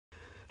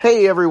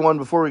Hey everyone,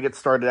 before we get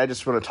started, I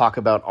just want to talk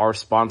about our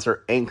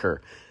sponsor,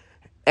 Anchor.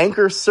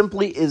 Anchor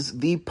simply is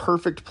the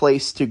perfect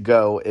place to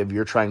go if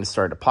you're trying to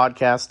start a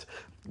podcast.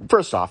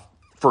 First off,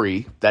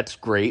 free, that's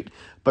great,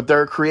 but there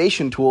are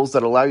creation tools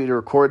that allow you to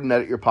record and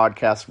edit your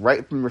podcast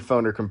right from your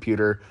phone or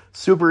computer.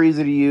 Super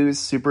easy to use,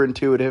 super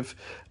intuitive.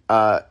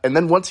 And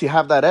then once you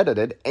have that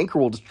edited, Anchor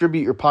will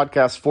distribute your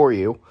podcast for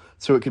you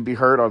so it can be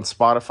heard on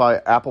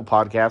Spotify, Apple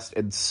Podcasts,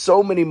 and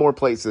so many more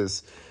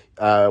places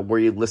where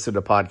you listen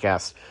to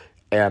podcasts.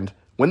 And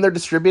when they're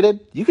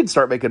distributed, you can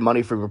start making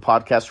money from your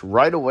podcast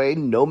right away.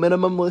 No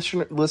minimum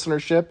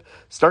listenership.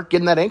 Start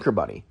getting that Anchor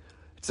money.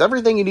 It's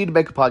everything you need to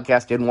make a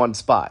podcast in one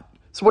spot.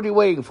 So what are you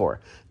waiting for?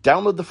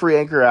 Download the free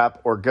Anchor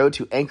app or go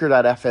to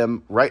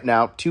anchor.fm right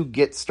now to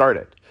get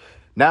started.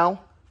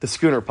 Now, the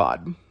Schooner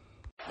Pod.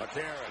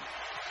 McCarron,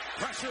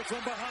 pressure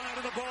from behind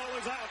and the ball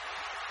is out.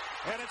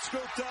 And it's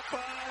scooped up by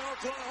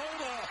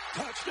Oklahoma.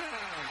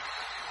 Touchdown.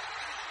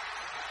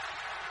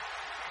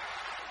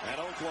 And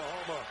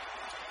Oklahoma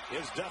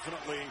is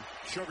definitely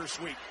sugar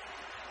sweet.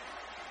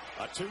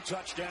 A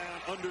 2-touchdown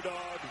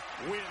underdog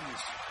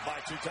wins by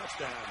 2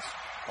 touchdowns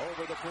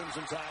over the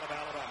Crimson Tide of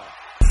Alabama.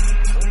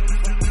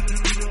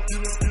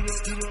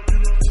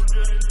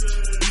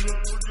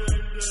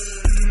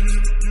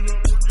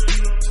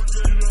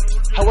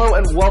 Hello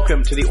and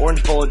welcome to the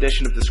Orange Bowl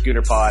edition of the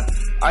Schooner Pod.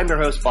 I'm your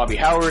host, Bobby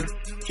Howard,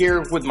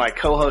 here with my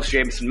co-host,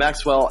 Jameson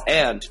Maxwell,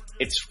 and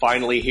it's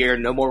finally here.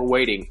 No more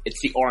waiting. It's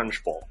the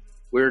Orange Bowl.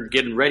 We're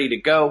getting ready to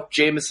go.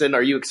 Jameson,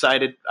 are you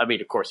excited? I mean,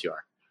 of course you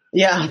are.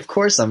 Yeah, of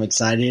course I'm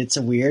excited. It's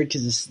weird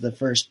because this is the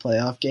first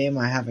playoff game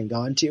I haven't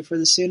gone to for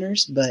the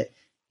Sooners. But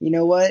you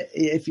know what?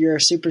 If you're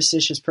a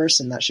superstitious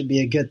person, that should be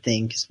a good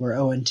thing because we're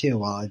 0-2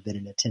 while I've been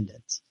in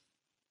attendance.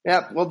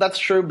 Yeah, well, that's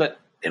true. But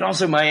and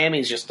also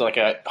Miami's just like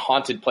a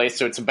haunted place.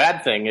 So it's a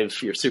bad thing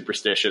if you're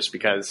superstitious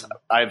because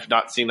I've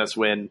not seen us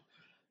win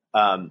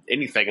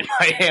anything in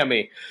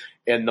Miami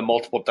in the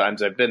multiple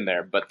times I've been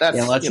there. But that's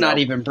let's not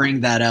even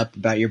bring that up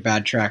about your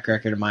bad track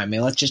record in Miami.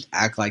 Let's just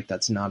act like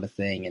that's not a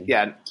thing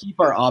and keep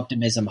our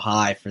optimism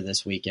high for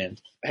this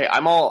weekend. Hey,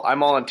 I'm all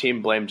on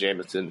team blame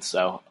Jameson,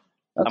 so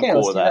okay, I'm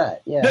cool with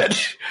that. Yeah.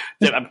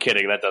 I'm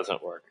kidding. That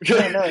doesn't work.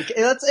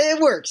 It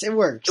works. It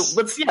works.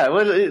 But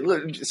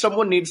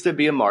someone needs to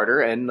be a martyr,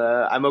 and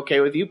I'm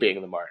okay with you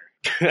being the martyr.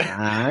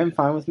 I'm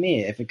fine with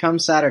me if it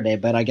comes Saturday.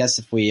 But I guess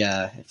if we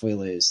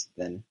lose,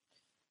 then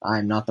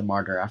I'm not the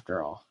martyr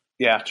after all.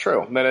 Yeah,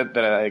 true. Then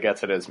I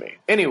guess it is me.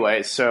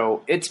 Anyway,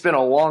 so it's been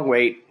a long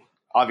wait.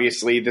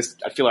 Obviously,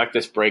 I feel like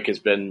this break has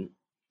been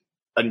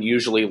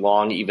unusually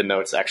long, even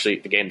though it's actually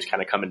the game's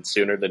kind of coming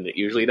sooner than it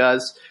usually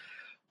does.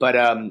 But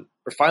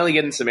we're finally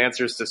getting some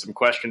answers to some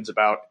questions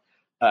about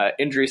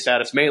injury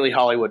status, mainly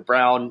Hollywood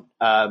Brown.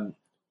 We're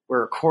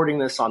recording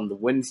this on the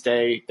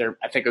Wednesday.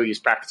 I think he's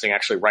practicing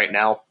actually right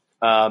now.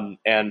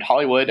 And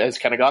Hollywood has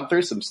kind of gone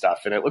through some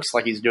stuff, and it looks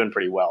like he's doing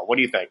pretty well. What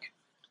do you think?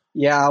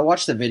 Yeah, I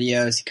watched the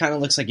videos. He kind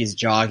of looks like he's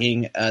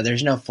jogging.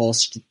 There's no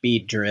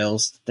full-speed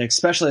drills.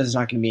 Especially there's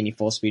not going to be any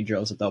full-speed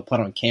drills that they'll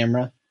put on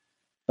camera.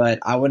 But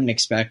I wouldn't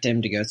expect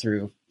him to go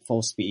through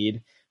full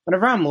speed.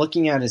 Whenever I'm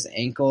looking at his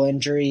ankle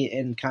injury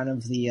and kind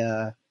of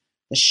the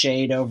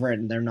shade over it,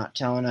 and they're not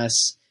telling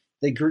us,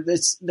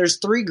 there's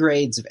 3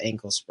 grades of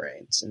ankle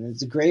sprains. And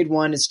the grade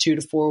 1 is 2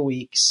 to 4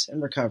 weeks in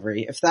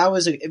recovery. If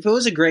it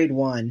was a grade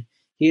 1,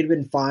 he'd have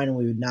been fine and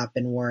we would not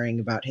been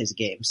worrying about his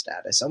game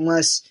status.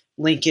 Unless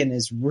Lincoln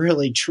is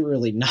really,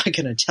 truly not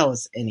going to tell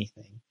us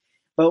anything.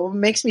 But what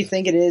makes me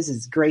think it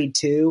is grade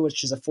 2,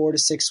 which is a 4 to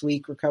 6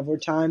 week recovery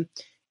time.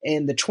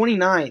 And the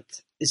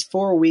 29th is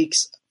 4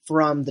 weeks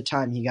from the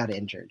time he got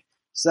injured.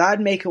 So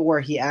that'd make it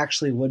where he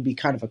actually would be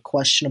kind of a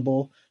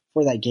questionable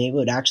for that game. It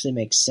would actually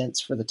make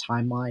sense for the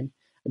timeline.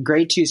 A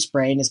grade 2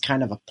 sprain is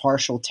kind of a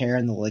partial tear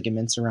in the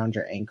ligaments around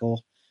your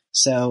ankle.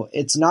 So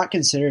it's not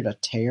considered a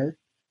tear,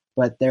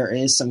 but there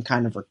is some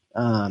kind of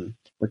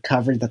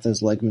recovery that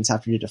those ligaments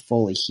have to do to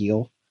fully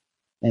heal.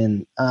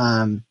 And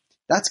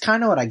that's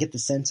kind of what I get the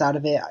sense out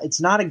of it.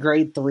 It's not a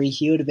grade 3.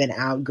 He would have been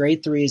out.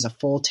 Grade 3 is a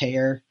full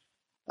tear.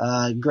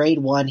 Grade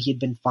 1, he'd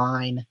been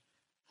fine.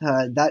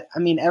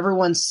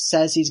 Everyone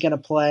says he's going to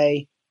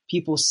play.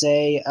 People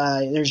say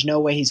there's no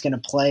way he's going to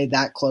play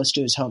that close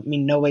to his home.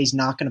 No way he's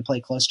not going to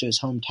play close to his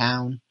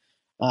hometown.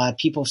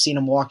 People have seen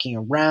him walking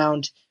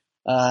around.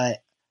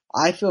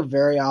 I feel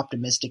very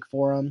optimistic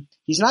for him.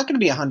 He's not going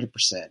to be 100%.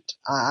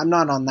 I'm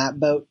not on that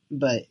boat,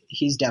 but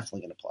he's definitely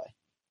going to play.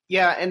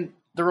 Yeah, and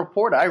the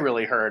report I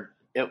really heard,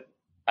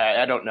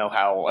 I don't know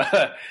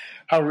how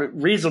how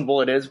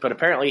reasonable it is, but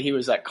apparently he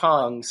was at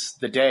Kong's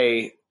the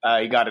day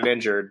he got it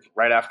injured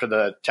right after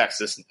the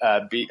Texas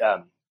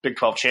Big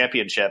 12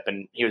 championship,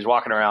 and he was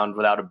walking around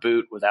without a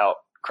boot, without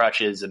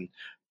crutches, and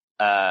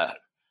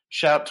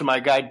shout out to my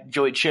guy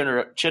Joey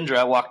Chindra.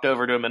 I walked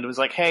over to him and was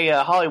like, "Hey,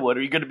 Hollywood,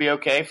 are you going to be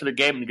okay for the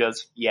game?" And he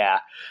goes, "Yeah."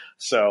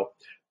 So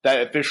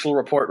that official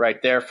report right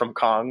there from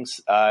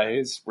Kong's,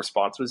 his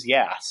response was,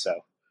 "Yeah." So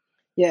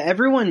yeah,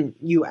 everyone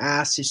you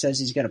ask who says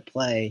he's going to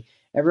play,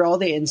 all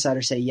the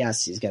insiders say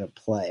yes, he's going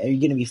to play. Are you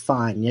going to be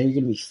fine? Yeah, you're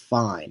going to be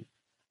fine.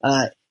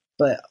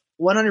 But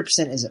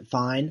 100% isn't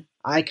fine.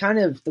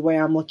 The way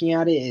I'm looking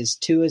at it is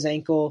Tua's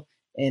ankle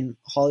and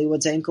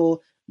Hollywood's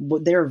ankle.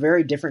 But they're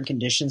very different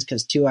conditions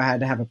because Tua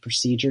had to have a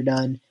procedure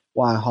done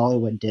while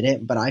Hollywood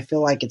didn't. But I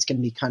feel like it's going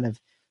to be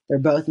they're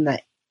both in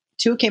that.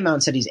 Tua came out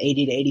and said he's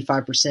 80 to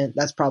 85%.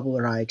 That's probably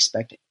where I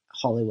expect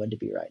Hollywood to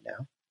be right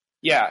now.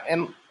 Yeah,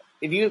 and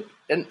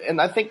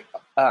I think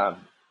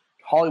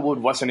Hollywood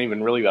wasn't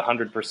even really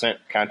 100%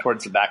 kind of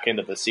towards the back end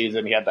of the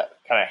season. He had that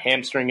kind of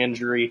hamstring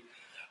injury,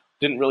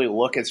 didn't really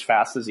look as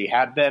fast as he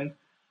had been.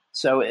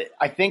 So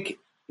I think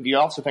if you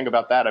also think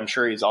about that, I'm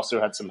sure he's also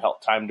had some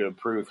time to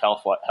improve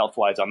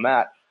health-wise on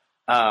that.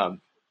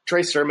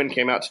 Trey Sermon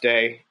came out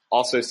today,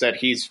 also said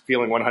he's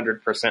feeling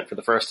 100% for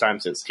the first time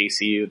since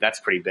TCU. That's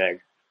pretty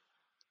big.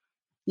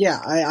 Yeah,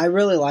 I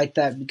really like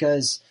that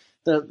because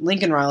the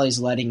Lincoln Riley's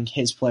letting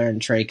his player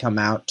and Trey come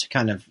out to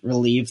kind of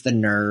relieve the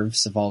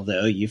nerves of all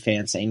the OU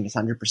fans saying he's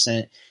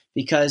 100%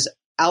 because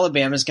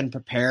Alabama's going to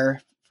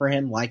prepare for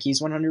him like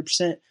he's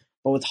 100%.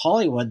 But with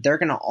Hollywood, they're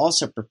going to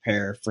also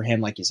prepare for him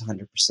like he's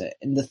 100%.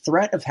 And the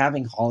threat of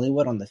having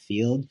Hollywood on the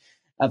field,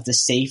 of the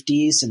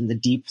safeties and the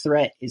deep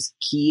threat is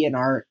key in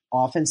our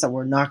offense that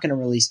we're not going to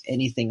release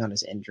anything on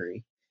his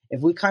injury.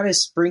 If we kind of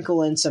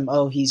sprinkle in some,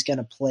 he's going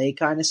to play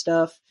kind of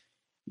stuff,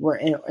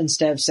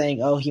 instead of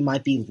saying, he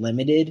might be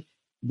limited,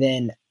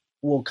 then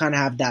we'll kind of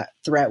have that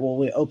threat where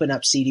we open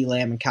up CeeDee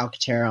Lamb and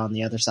Calcaterra on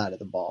the other side of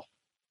the ball.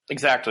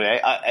 Exactly.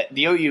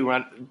 The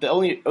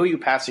OU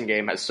passing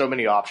game has so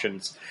many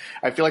options.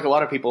 I feel like a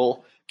lot of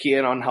people key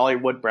in on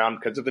Hollywood Brown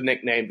because of the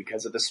nickname,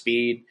 because of the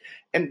speed,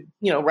 and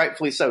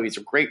rightfully so. He's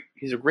a great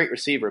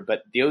receiver,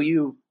 but the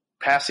OU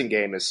passing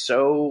game is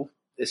so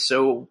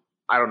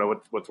I don't know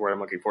what the word I'm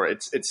looking for.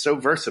 It's so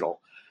versatile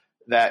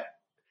that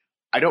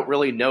I don't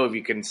really know if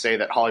you can say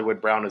that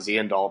Hollywood Brown is the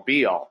end all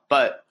be all,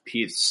 but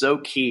he's so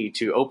key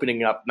to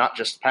opening up not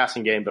just the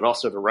passing game but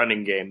also the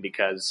running game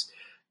because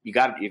you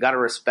got to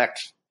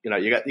respect. You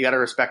got to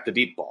respect the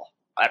deep ball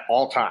at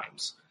all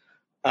times.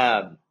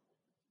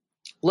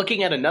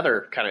 Looking at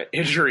another kind of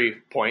injury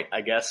point,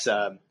 I guess,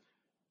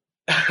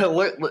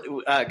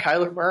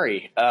 Kyler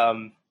Murray.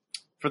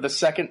 For the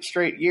second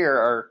straight year,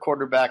 our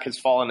quarterback has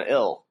fallen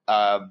ill.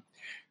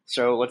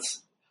 So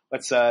let's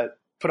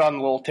put on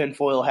the little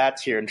tinfoil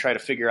hats here and try to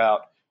figure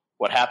out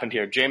what happened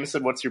here.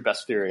 Jameson, what's your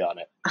best theory on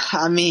it?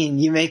 I mean,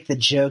 you make the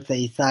joke that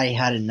you thought he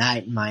had a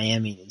night in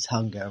Miami and he's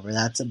hungover.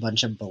 That's a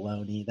bunch of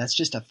baloney. That's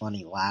just a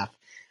funny laugh.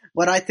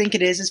 What I think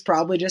it is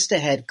probably just a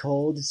head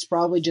cold. It's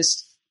probably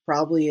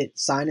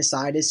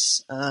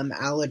sinusitis,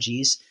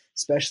 allergies,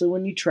 especially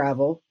when you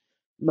travel.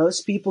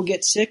 Most people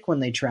get sick when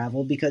they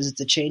travel because it's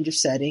a change of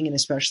setting, and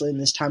especially in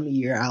this time of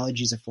year,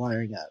 allergies are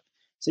flaring up.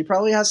 So he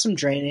probably has some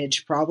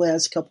drainage, probably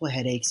has a couple of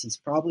headaches. He's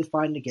probably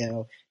fine to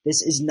go.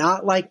 This is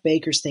not like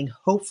Baker's thing.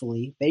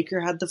 Hopefully,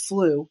 Baker had the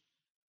flu,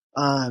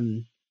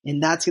 and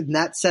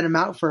that sent him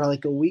out for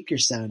like a week or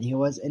so,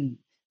 and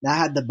that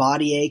had the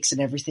body aches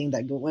and everything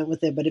that went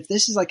with it. But if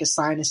this is like a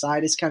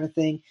sinusitis kind of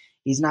thing,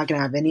 he's not going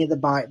to have any of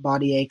the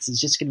body aches.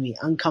 It's just going to be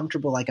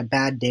uncomfortable like a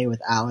bad day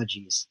with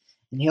allergies.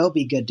 And he'll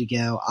be good to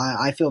go.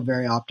 I feel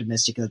very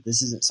optimistic that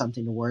this isn't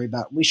something to worry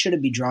about. We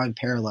shouldn't be drawing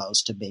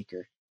parallels to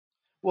Baker.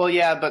 Well,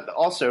 yeah, but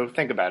also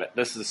think about it.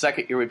 This is the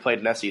second year we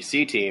played an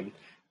SEC team.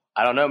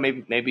 I don't know,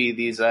 maybe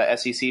these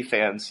SEC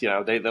fans,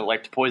 they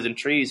like to poison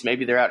trees.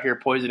 Maybe they're out here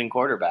poisoning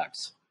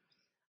quarterbacks.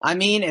 I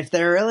mean, if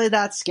they're really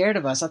that scared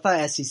of us, I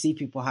thought SEC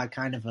people had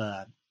kind of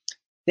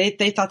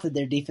they thought that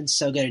their defense is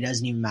so good it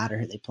doesn't even matter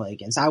who they play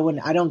against.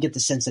 I don't get the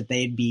sense that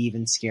they'd be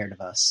even scared of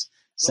us.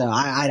 So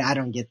I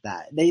don't get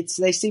that.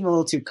 They seem a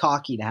little too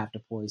cocky to have to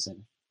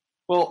poison.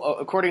 Well,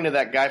 according to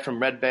that guy from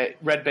Red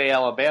Bay,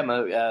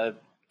 Alabama,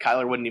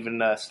 Kyler wouldn't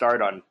even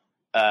start on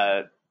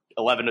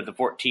 11 of the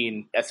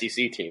 14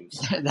 SEC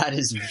teams. That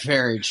is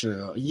very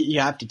true. You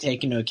have to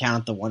take into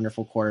account the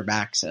wonderful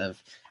quarterbacks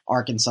of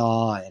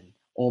Arkansas and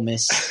Ole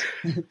Miss.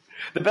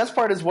 The best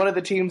part is one of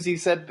the teams he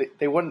said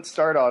they wouldn't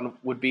start on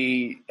would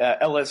be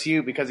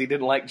LSU because he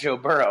didn't like Joe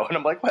Burrow. And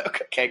I'm like, well,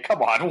 okay,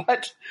 come on,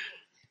 what?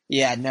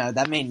 Yeah, no,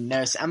 that made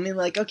no sense. I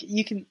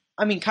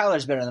mean,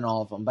 Kyler's better than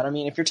all of them. But, I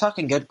mean, if you're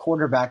talking good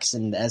quarterbacks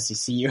in the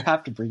SEC, you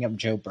have to bring up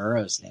Joe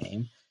Burrow's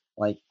name.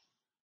 Like,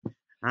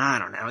 I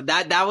don't know.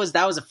 That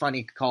was a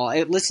funny call.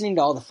 Listening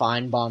to all the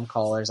Feinbaum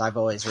callers, I've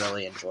always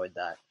really enjoyed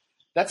that.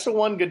 That's the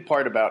one good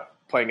part about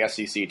playing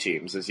SEC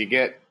teams is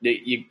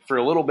you for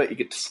a little bit you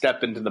get to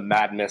step into the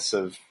madness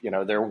of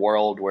their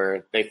world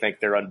where they think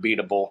they're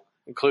unbeatable,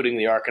 including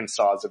the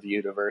Arkansas of the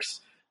universe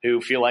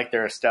who feel like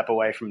they're a step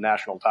away from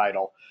national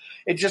title.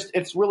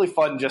 It's really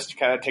fun just to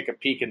kind of take a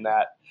peek in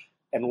that,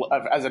 and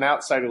as an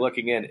outsider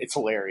looking in, it's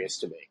hilarious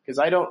to me because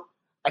I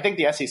think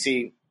the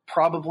SEC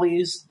probably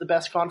is the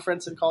best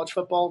conference in college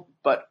football,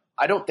 but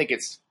I don't think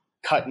it's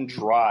cut and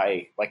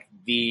dry like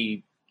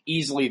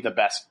easily the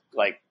best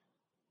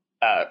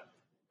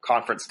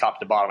conference top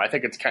to bottom. I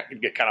think it's going to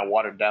get kind of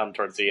watered down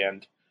towards the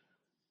end.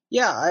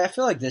 Yeah, I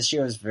feel like this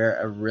year was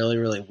a really,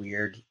 really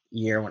weird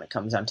year when it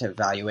comes down to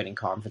evaluating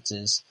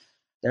conferences.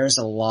 there's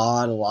a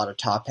lot of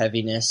top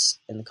heaviness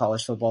in the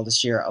college football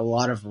this year. A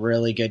lot of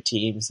really good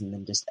teams, and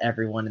then just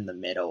everyone in the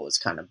middle is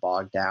kind of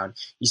bogged down.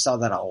 You saw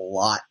that a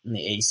lot in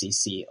the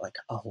ACC, like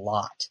a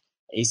lot.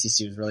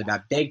 ACC was really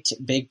bad.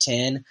 Big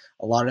Ten,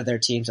 a lot of their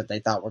teams that they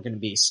thought were going to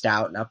be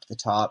stout and up at the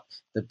top.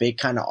 The big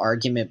kind of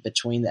argument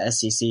between the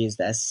SEC is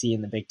the SEC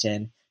and the Big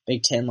Ten.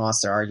 Big Ten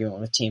lost their argument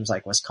with teams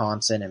like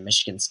Wisconsin and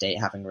Michigan State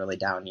having really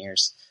down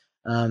years.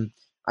 I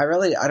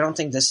don't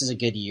think this is a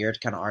good year to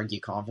kind of argue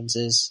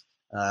conferences.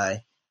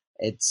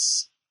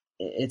 It's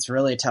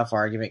really a tough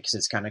argument because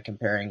it's kind of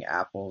comparing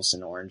apples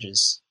and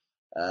oranges.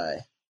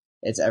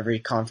 It's every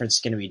conference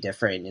is going to be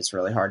different, and it's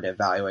really hard to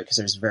evaluate because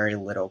there's very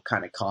little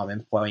kind of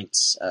common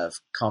points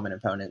of common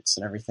opponents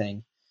and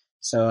everything.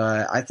 So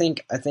I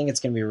think it's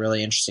going to be a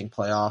really interesting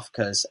playoff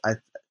because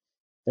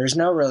there's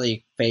no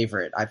really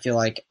favorite. I feel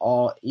like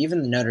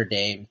even the Notre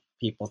Dame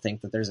people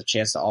think that there's a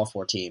chance that all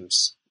four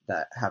teams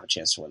that have a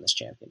chance to win this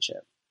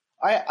championship.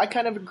 I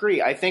kind of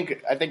agree. I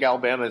think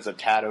Alabama is a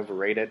tad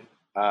overrated.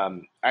 I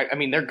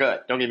mean, they're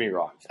good. Don't get me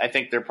wrong. I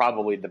think they're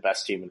probably the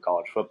best team in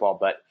college football,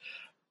 but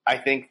I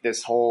think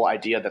this whole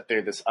idea that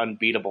they're this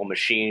unbeatable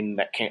machine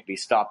that can't be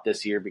stopped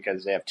this year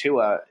because they have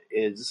Tua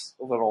is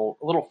a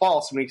little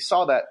false. And we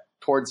saw that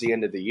towards the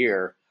end of the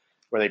year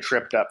where they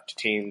tripped up to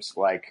teams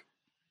like,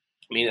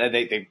 I mean,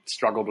 they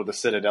struggled with the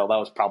Citadel. That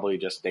was probably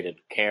just they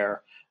didn't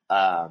care.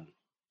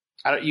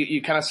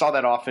 You kind of saw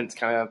that offense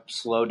kind of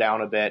slow down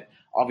a bit.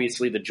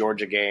 Obviously, the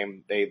Georgia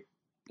game, they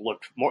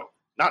looked more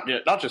not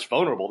just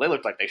vulnerable. They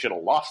looked like they should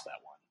have lost that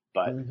one.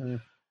 But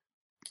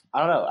I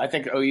don't know. I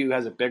think OU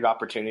has a big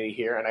opportunity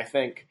here, and I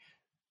think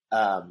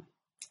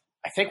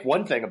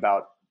one thing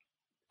about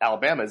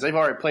Alabama is they've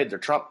already played their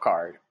trump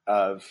card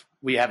of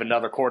we have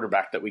another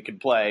quarterback that we can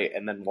play,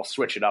 and then we'll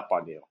switch it up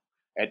on you.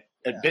 It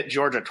bit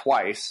Georgia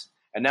twice,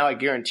 and now I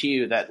guarantee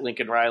you that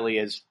Lincoln Riley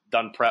has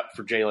done prep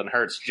for Jalen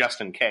Hurts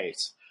just in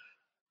case.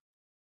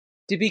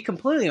 To be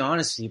completely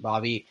honest with you,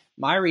 Bobby,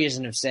 my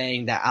reason of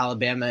saying that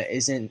Alabama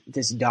isn't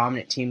this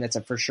dominant team that's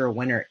a for sure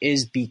winner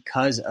is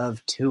because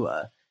of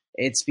Tua.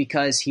 It's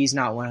because he's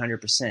not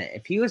 100%.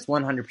 If he was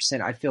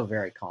 100%, I'd feel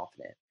very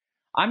confident.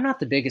 I'm not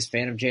the biggest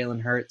fan of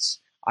Jalen Hurts.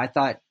 I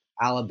thought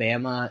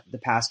Alabama the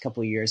past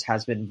couple of years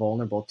has been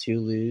vulnerable to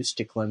lose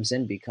to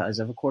Clemson because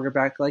of a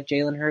quarterback like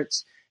Jalen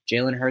Hurts.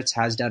 Jalen Hurts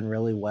has done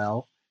really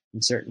well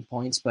in certain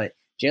points, but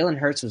Jalen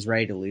Hurts was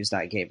ready to lose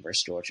that game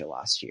versus Georgia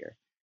last year.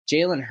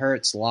 Jalen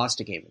Hurts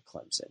lost a game at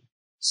Clemson.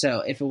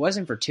 So if it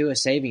wasn't for Tua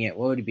saving it,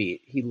 what would it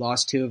be? He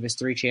lost 2 of his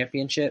 3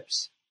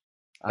 championships?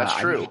 That's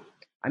true.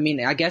 I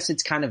mean, I guess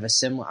it's kind of a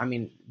similar,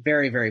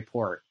 very, very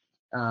poor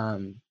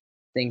thing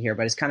here,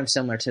 but it's kind of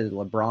similar to the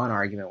LeBron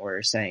argument where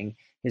you're saying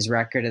his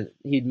record,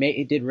 he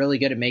did really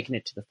good at making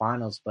it to the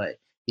finals, but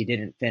he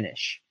didn't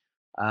finish.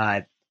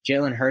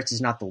 Jalen Hurts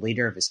is not the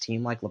leader of his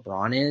team like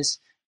LeBron is,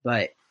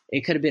 but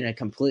it could have been a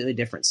completely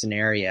different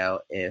scenario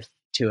if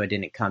Tua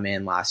didn't come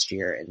in last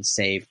year and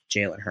save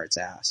Jalen Hurts'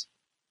 ass.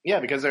 Yeah,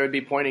 because they would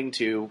be pointing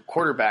to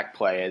quarterback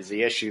play as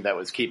the issue that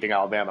was keeping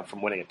Alabama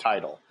from winning a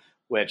title,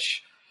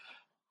 which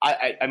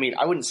I mean,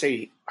 I wouldn't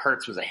say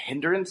Hurts was a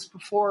hindrance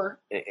before,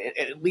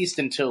 at least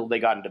until they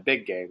got into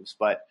big games.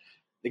 But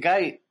the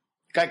guy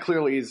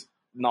clearly is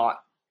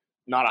not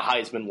a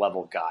Heisman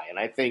level guy, and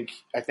I think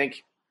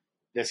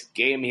this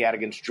game he had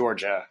against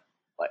Georgia,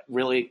 like,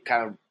 really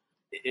kind of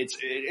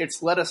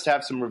it's led us to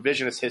have some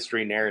revisionist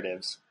history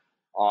narratives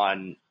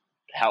on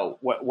how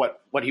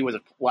what he was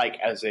like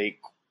as a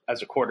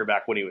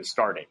quarterback when he was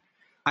starting.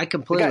 I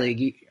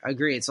completely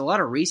agree. It's a lot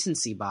of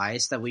recency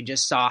bias that we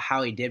just saw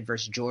how he did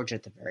versus Georgia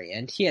at the very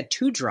end. He had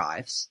 2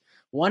 drives.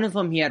 One of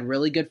them he had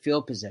really good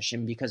field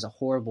position because of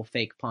horrible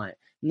fake punt.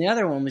 And the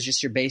other one was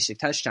just your basic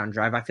touchdown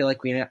drive. I feel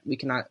like we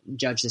cannot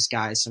judge this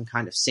guy as some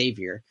kind of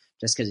savior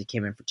just because he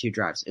came in for 2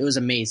 drives. It was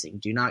amazing.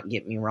 Do not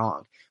get me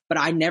wrong. But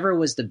I never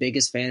was the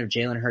biggest fan of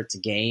Jalen Hurts'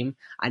 game.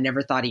 I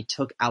never thought he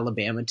took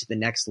Alabama to the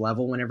next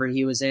level whenever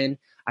he was in.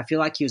 I feel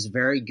like he was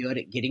very good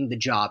at getting the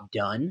job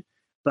done.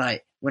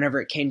 But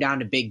whenever it came down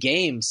to big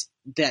games,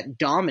 that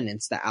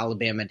dominance that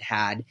Alabama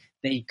had,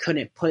 they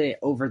couldn't put it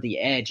over the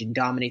edge and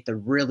dominate the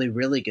really,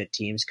 really good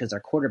teams because their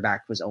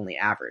quarterback was only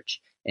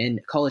average.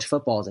 And college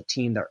football is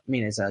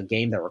is a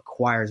game that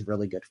requires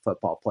really good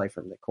football play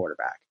from the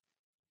quarterback.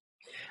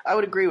 I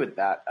would agree with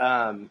that.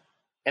 And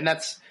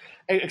that's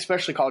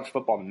especially college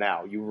football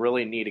now. You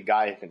really need a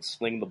guy who can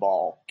sling the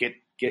ball, get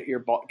your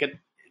ball,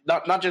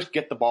 not just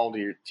get the ball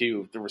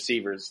to the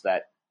receivers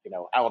that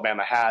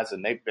Alabama has,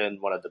 and they've been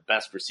one of the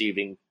best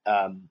receiving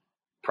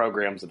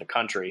programs in the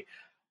country.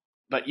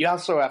 But you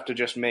also have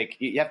to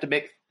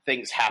make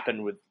things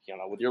happen with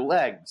your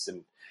legs,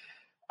 and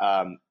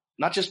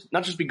not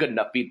just be good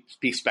enough,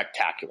 be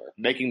spectacular,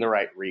 making the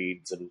right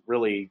reads, and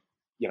really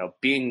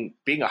being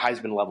a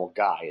Heisman level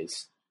guy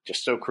is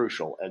just so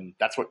crucial, and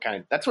that's what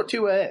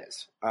Tua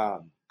is.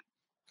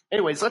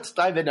 Anyways, let's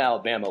dive into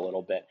Alabama a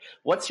little bit.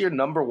 What's your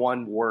number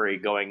one worry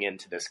going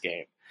into this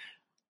game?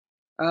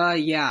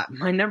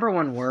 My number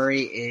one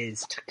worry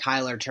is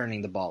Kyler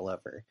turning the ball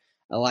over.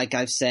 Like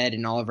I've said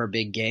in all of our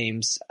big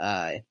games,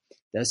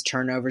 those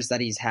turnovers that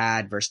he's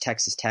had versus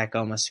Texas Tech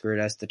almost screwed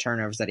us. The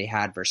turnovers that he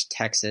had versus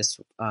Texas,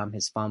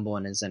 his fumble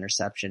and his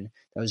interception,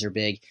 those are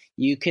big.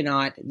 You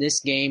cannot, this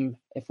game,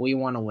 if we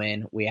want to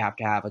win, we have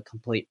to have a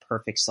complete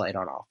perfect slate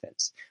on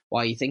offense.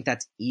 While you think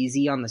that's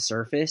easy on the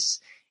surface,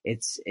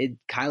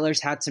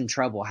 Kyler's had some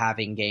trouble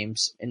having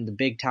games in the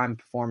big time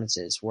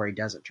performances where he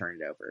doesn't turn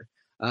it over.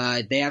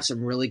 They have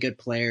some really good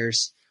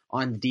players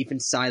on the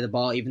defense side of the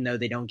ball, even though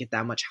they don't get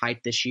that much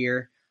hype this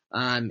year.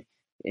 And,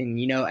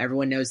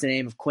 everyone knows the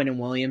name of Quinnen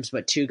Williams,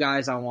 but two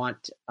guys I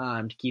want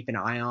to keep an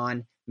eye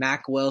on.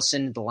 Mack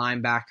Wilson, the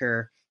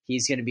linebacker,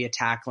 he's going to be a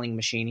tackling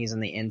machine. He's on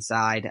the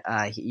inside.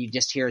 You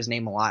just hear his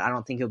name a lot. I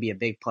don't think he'll be a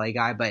big play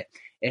guy, but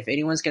if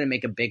anyone's going to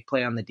make a big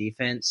play on the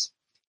defense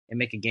and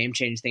make a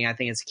game-changing thing, I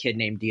think it's a kid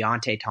named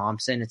Deontay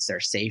Thompson. It's their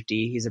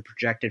safety. He's a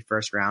projected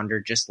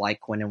first-rounder, just like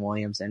Quinnen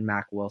Williams and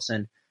Mack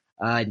Wilson.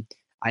 I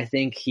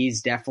think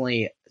he's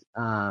definitely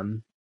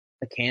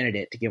a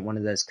candidate to get one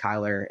of those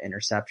Kyler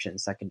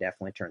interceptions that can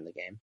definitely turn the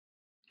game.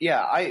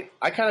 Yeah,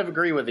 I kind of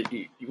agree with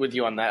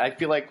you on that. I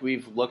feel like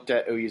we've looked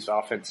at OU's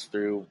offense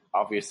through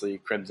obviously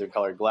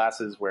crimson-colored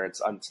glasses, where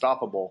it's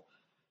unstoppable.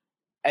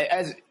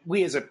 As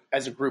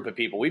a group of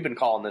people, we've been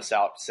calling this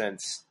out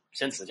since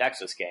the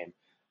Texas game,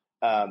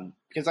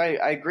 because I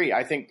agree.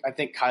 I think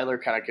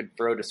Kyler kind of could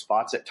throw to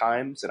spots at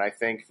times, and I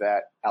think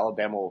that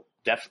Alabama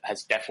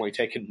has definitely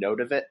taken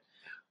note of it.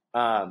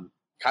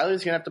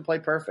 Kyler's going to have to play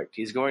perfect.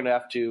 He's going to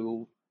have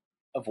to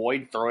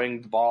avoid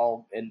throwing the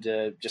ball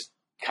into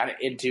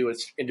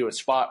a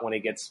spot when he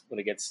gets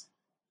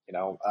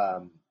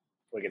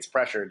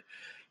pressured.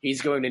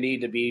 He's going to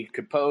need to be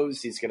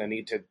composed. He's going to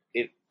need to.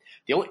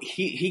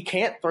 He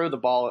can't throw the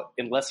ball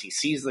unless he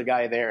sees the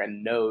guy there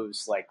and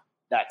knows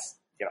that's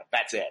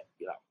it.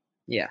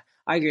 Yeah,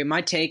 I agree.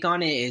 My take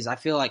on it is I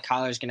feel like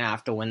Kyler's going to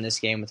have to win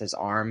this game with his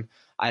arm.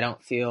 I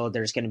don't feel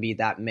there's going to be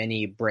that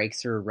many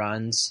breakthrough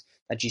runs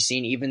that you've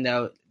seen, even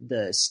though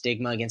the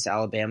stigma against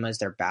Alabama is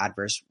they're bad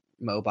versus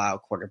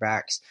mobile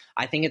quarterbacks.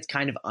 I think it's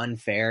kind of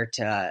unfair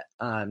to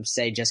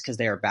say just because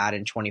they were bad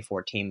in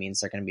 2014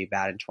 means they're going to be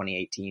bad in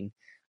 2018.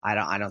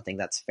 I don't think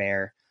that's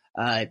fair.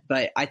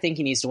 But I think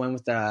he needs to win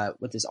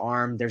with his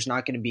arm. There's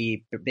not going to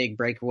be big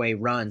breakaway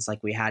runs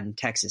like we had in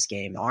Texas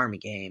game, the Army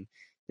game,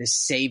 this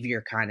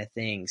savior kind of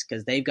things,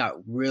 because they've got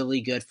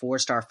really good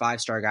 4-star,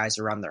 5-star guys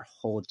around their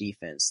whole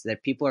defense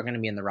that people are going to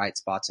be in the right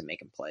spots and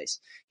making plays.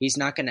 He's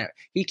not going to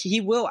 –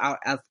 he will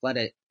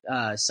out-athletic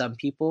some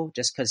people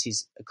just because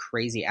he's a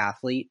crazy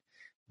athlete,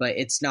 but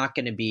it's not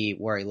going to be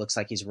where he looks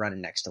like he's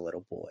running next to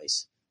little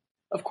boys.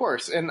 Of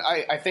course, and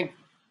I think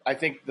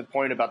the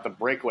point about the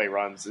breakaway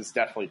runs is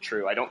definitely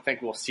true. I don't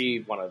think we'll see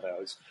one of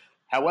those.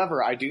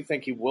 However, I do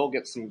think he will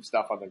get some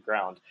stuff on the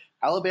ground.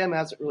 Alabama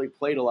hasn't really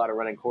played a lot of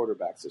running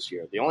quarterbacks this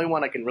year. The only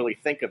one I can really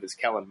think of is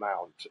Kellen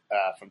Mond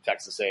from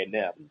Texas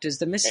A&M. Does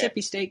the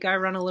Mississippi State guy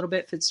run a little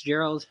bit,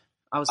 Fitzgerald?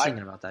 I was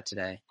thinking about that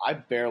today. I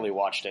barely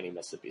watched any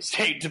Mississippi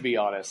State, to be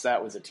honest.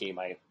 That was a team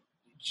I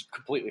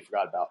completely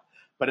forgot about.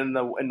 But in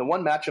the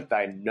one matchup that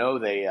I know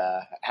they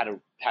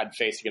had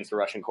faced against the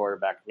Russian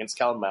quarterback, against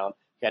Kellen Mond,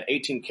 he had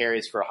 18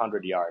 carries for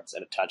 100 yards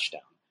and a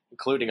touchdown,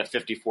 including a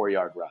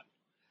 54-yard run.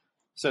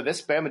 So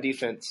this Bama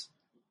defense,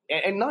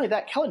 and not only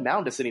that, Kellen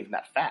Mond isn't even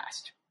that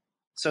fast.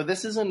 So they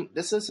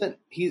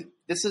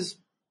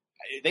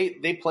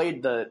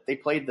played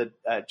the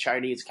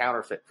Chinese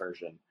counterfeit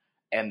version,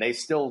 and they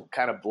still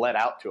kind of bled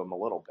out to him a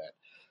little bit.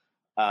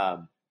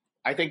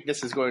 I think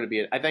this is going to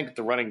be. I think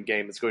the running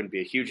game is going to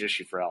be a huge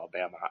issue for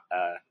Alabama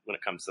when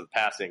it comes to the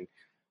passing.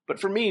 But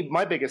for me,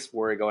 my biggest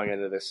worry going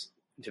into this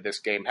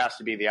game has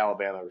to be the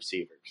Alabama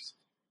receivers.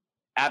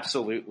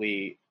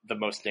 Absolutely the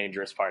most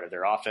dangerous part of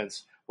their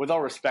offense. With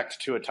all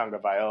respect to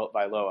Atunga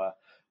Vailoa,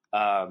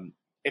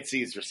 it's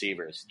these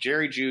receivers.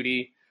 Jerry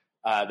Jeudy,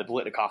 the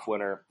Biletnikoff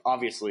winner,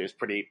 obviously is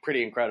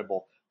pretty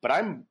incredible. But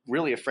I'm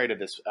really afraid of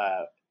this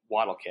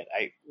Waddle kid.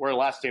 We're a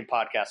last name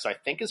podcast, so I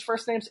think his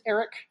first name's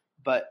Eric,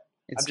 but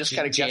I'm just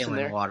kind of guessing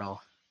there.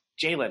 Waddle.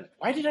 Jalen.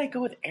 Why did I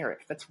go with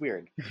Eric? That's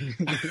weird.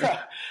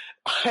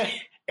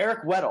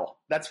 Eric Weddle.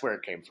 That's where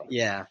it came from.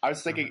 Yeah. I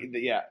was thinking,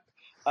 yeah.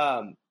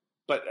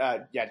 But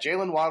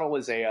Jalen Waddle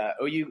was a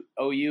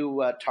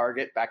OU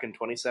target back in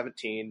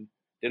 2017.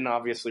 Didn't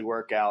obviously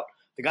work out.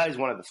 The guy is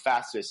one of the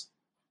fastest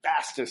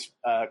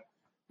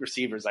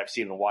receivers I've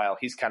seen in a while.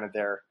 He's kind of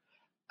their,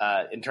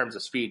 in terms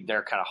of speed,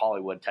 they're kind of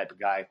Hollywood type of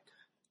guy.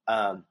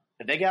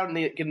 If they get out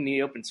in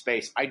the open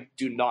space, I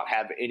do not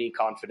have any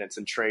confidence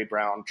in Trey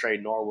Brown, Trey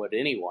Norwood,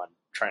 anyone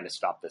trying to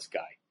stop this guy.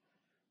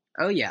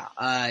 Oh, yeah.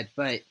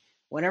 But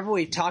whenever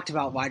we've talked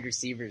about wide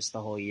receivers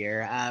the whole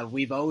year,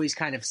 we've always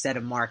kind of set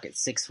a mark at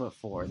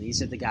 6'4".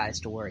 These are the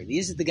guys to worry.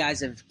 These are the guys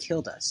that have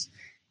killed us.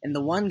 And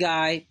the one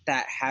guy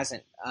that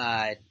hasn't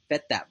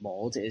fit that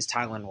mold is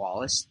Tylan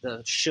Wallace,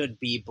 the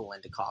should-be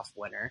Biletnikoff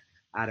winner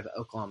out of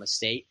Oklahoma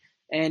State.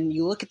 And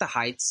you look at the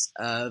heights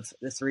of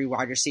the three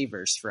wide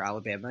receivers for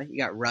Alabama. You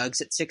got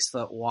Ruggs at 6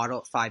 foot,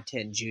 Waddle at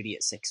 5'10", Jeudy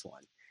at 6'1".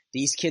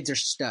 These kids are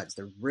studs.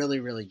 They're really,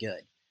 really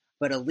good.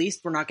 But at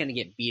least we're not going to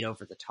get beat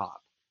over the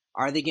top.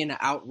 Are they going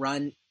to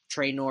outrun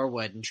Trey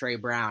Norwood and Trey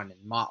Brown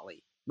and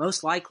Motley.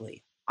 Most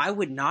likely. I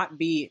would not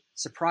be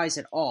surprised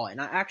at all.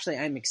 And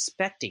I'm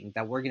expecting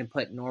that we're going to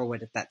put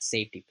Norwood at that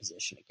safety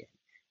position again.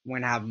 We're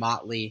going to have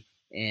Motley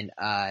and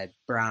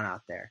Brown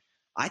out there.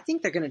 I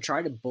think they're going to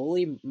try to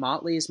bully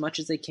Motley as much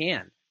as they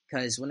can,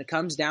 because when it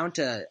comes down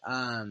to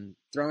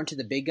throwing to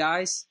the big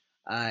guys,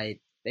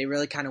 they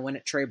really kind of win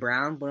at Trey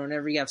Brown. But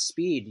whenever you have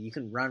speed, you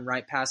can run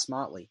right past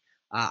Motley.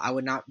 I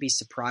would not be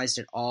surprised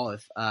at all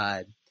if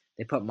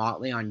they put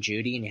Motley on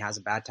Judy and he has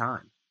a bad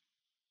time.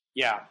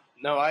 Yeah,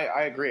 no,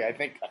 I agree. I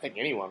think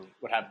anyone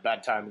would have a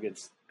bad time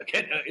against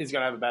is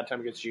going to have a bad time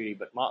against Judy,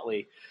 but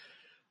Motley,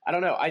 I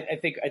don't know. I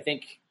think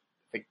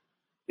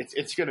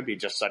it's going to be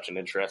just such an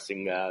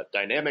interesting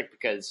dynamic,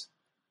 because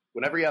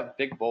whenever you have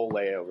big bowl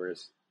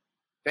layovers,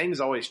 things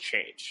always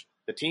change.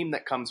 The team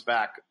that comes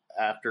back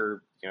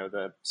after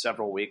the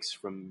several weeks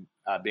from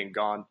being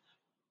gone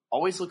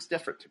always looks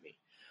different to me.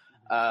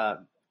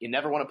 You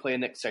never want to play a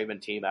Nick Saban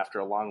team after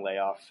a long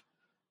layoff.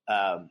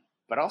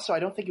 But also, I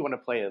don't think you want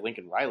to play a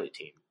Lincoln Riley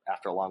team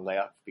after a long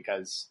layoff,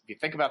 because if you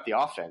think about the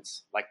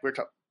offense, if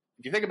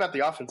you think about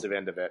the offensive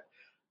end of it,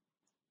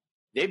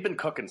 they've been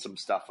cooking some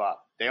stuff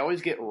up. They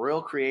always get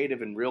real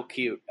creative and real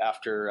cute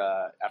after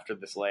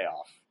this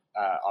layoff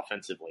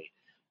offensively.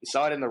 You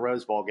saw it in the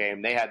Rose Bowl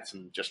game. They had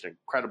some just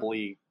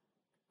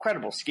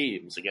incredible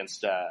schemes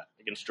against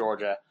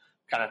Georgia.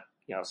 Kind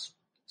of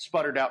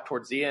sputtered out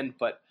towards the end,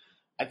 but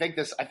I think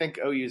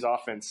OU's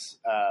offense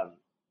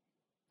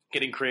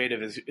getting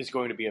creative is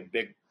going to be a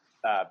big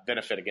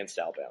benefit against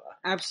Alabama.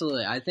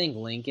 Absolutely. I think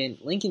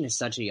Lincoln is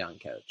such a young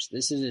coach.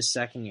 This is his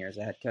second year as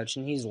a head coach,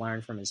 and he's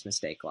learned from his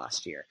mistake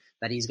last year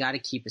that he's got to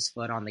keep his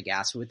foot on the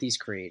gas with these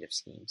creative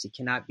schemes. He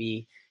cannot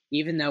be,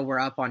 even though we're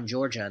up on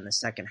Georgia in the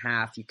second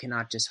half, you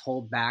cannot just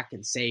hold back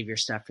and save your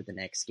stuff for the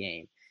next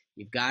game.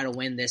 You've got to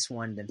win this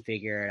one, then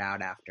figure it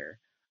out after.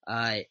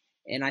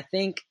 And I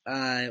think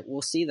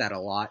we'll see that a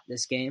lot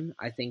this game.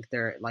 I think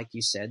like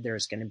you said,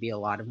 there's going to be a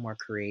lot of more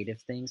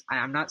creative things.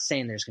 I'm not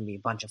saying there's going to be a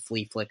bunch of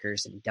flea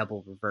flickers and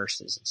double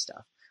reverses and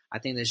stuff. I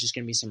think there's just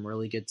going to be some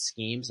really good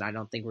schemes, and I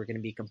don't think we're going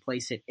to be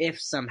complacent if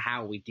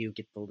somehow we do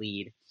get the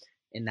lead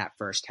in that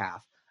first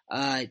half.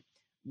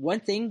 One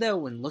thing, though,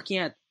 when looking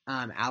at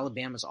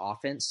Alabama's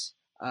offense,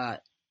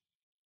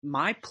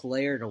 my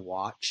player to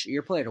watch,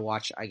 your player to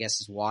watch, I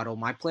guess, is Waddle.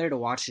 My player to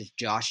watch is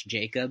Josh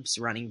Jacobs,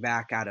 running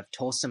back out of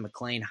Tulsa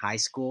McLean High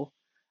School.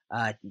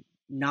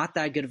 Not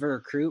that good of a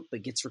recruit,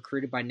 but gets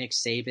recruited by Nick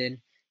Saban,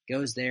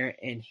 goes there,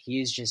 and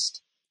he is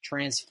just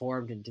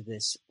transformed into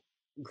this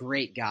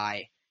great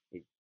guy,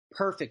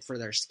 perfect for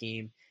their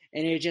scheme.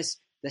 And it just,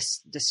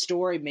 the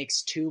story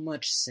makes too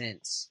much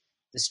sense,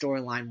 the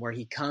storyline where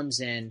he comes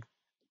in,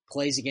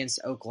 plays against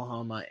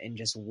Oklahoma, and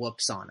just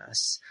whoops on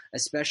us,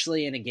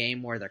 especially in a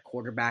game where their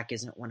quarterback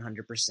isn't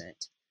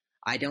 100%.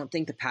 I don't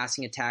think the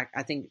passing attack,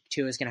 I think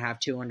Tua is going to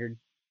have 200,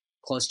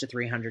 close to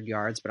 300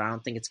 yards, but I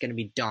don't think it's going to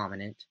be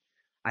dominant.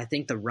 I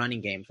think the running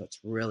game is what's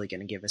really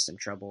going to give us some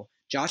trouble.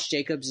 Josh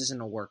Jacobs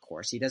isn't a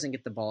workhorse. He doesn't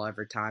get the ball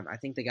every time. I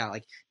think they got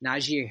like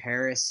Najee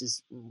Harris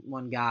is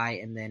one guy,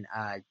 and then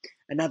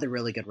another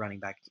really good running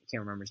back. I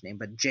can't remember his name,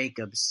 but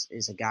Jacobs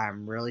is a guy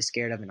I'm really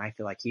scared of, and I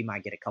feel like he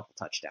might get a couple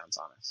touchdowns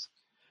on us.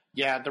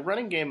 Yeah, the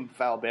running game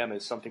of Alabama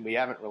is something we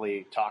haven't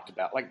really talked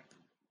about. Like,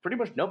 pretty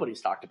much nobody's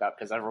talked about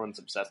because everyone's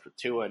obsessed with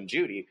Tua and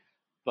Judy.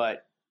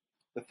 But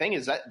the thing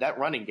is that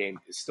running game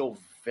is still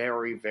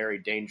very, very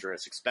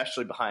dangerous,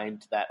 especially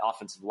behind that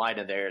offensive line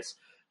of theirs.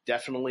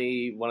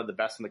 Definitely one of the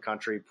best in the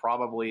country.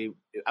 Probably,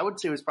 I would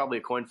say it was probably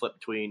a coin flip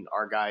between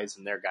our guys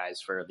and their guys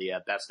for the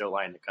best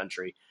O-line in the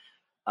country.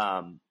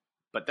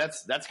 But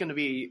that's going to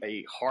be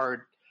a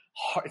hard.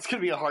 It's going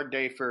to be a hard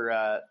day for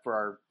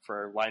our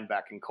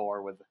linebacking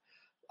core with.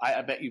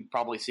 I bet you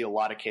probably see a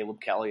lot of Caleb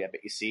Kelly. I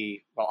bet you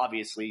see, well,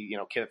 obviously,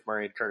 Kenneth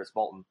Murray and Curtis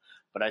Bolton.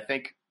 But I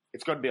think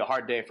it's going to be a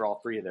hard day for all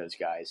three of those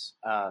guys.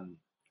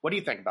 What do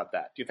you think about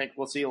that? Do you think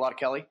we'll see a lot of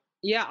Kelly?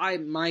 Yeah,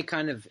 my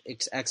kind of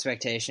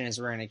expectation is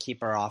we're going to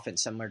keep our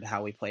offense similar to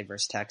how we played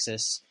versus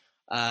Texas.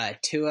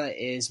 Tua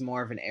is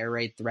more of an air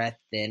raid threat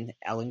than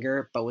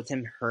Ehlinger, but with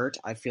him hurt,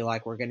 I feel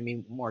like we're going to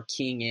be more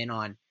keying in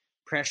on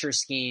pressure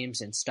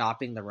schemes and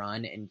stopping the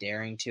run and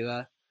daring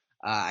Tua.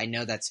 I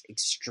know that's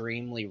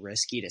extremely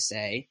risky to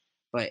say,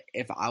 but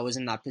if I was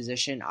in that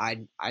position,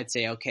 I'd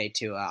say, okay,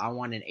 Tua, I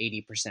want an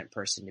 80%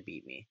 person to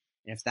beat me.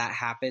 And if that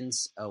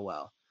happens, oh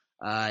well.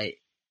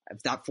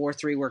 If that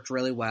 4-3 worked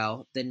really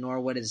well, then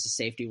Norwood as a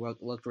safety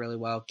looked really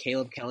well.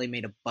 Caleb Kelly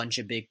made a bunch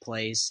of big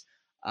plays.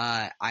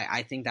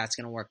 I think that's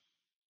going to work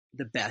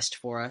the best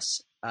for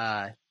us.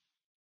 I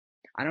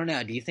don't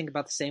know. Do you think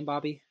about the same,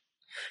 Bobby?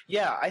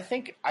 Yeah, I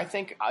think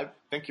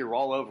you're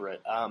all over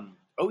it.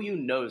 OU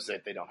knows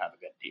that they don't have a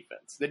good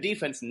defense. The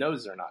defense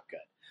knows they're not good.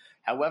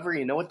 However,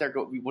 you know what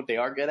they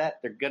are good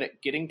at? They're good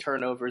at getting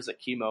turnovers at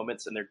key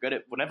moments, and they're good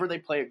at whenever they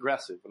play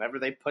aggressive, whenever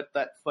they put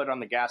that foot on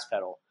the gas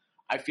pedal.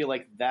 I feel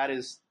like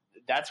that's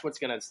what's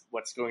going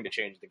to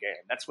change the game.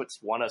 That's what's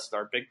won us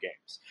our big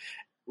games.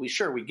 We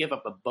give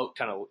up a boat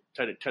ton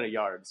of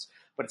yards,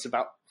 but it's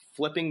about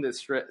flipping the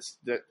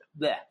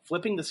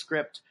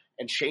script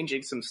and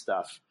changing some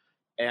stuff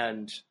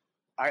And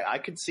I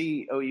could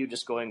see OU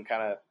just going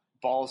kind of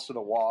balls to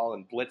the wall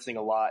and blitzing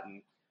a lot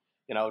and,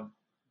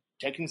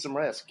 taking some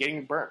risks,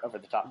 getting burnt over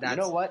the top. But you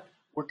know what?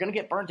 We're going to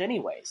get burnt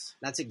anyways.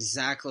 That's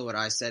exactly what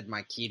I said.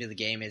 My key to the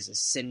game is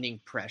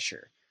sending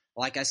pressure.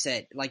 Like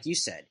you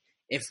said,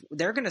 if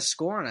they're going to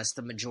score on us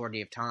the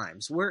majority of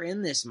times, we're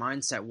in this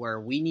mindset where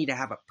we need to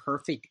have a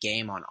perfect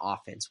game on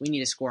offense. We need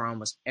to score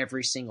almost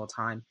every single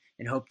time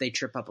and hope they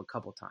trip up a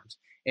couple times.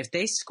 If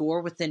they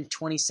score within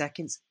 20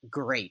 seconds,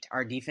 great.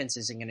 Our defense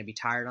isn't going to be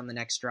tired on the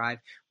next drive.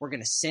 We're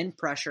going to send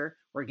pressure.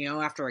 We're going to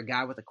go after a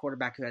guy with a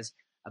quarterback who has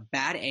a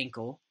bad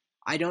ankle.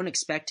 I don't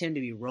expect him to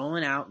be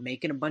rolling out,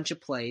 making a bunch of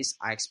plays.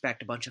 I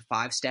expect a bunch of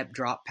 5-step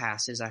drop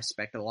passes. I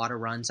expect a lot of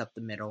runs up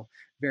the middle,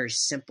 very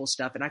simple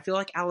stuff. And I feel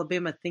like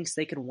Alabama thinks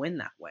they could win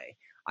that way.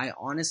 I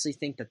honestly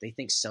think that they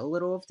think so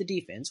little of the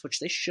defense, which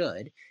they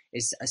should,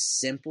 is a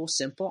simple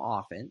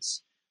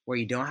offense where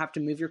you don't have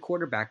to move your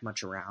quarterback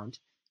much around.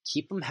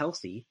 Keep them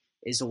healthy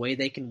is a way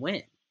they can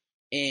win.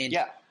 And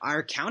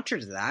our counter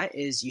to that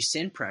is you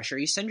send pressure,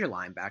 you send your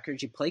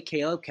linebackers, you play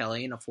Caleb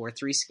Kelly in a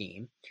 4-3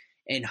 scheme.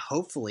 And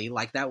hopefully,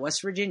 like that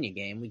West Virginia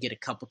game, we get a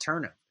couple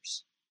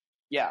turnovers.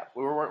 Yeah,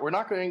 we're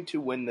not going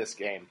to win this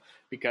game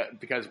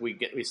because we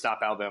stop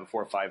Alabama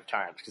 4 or 5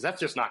 times, because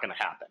that's just not going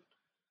to happen.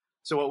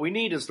 So what we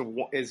need is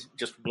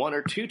just 1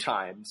 or 2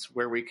 times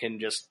where we can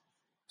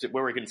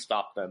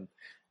stop them.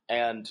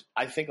 And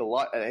I think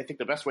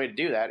the best way to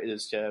do that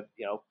is to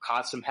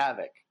cause some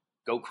havoc,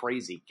 go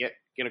crazy, get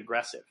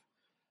aggressive.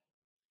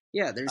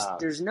 Yeah,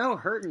 there's no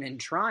hurting in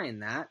trying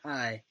that.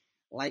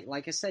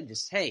 Like I said,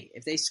 just, hey,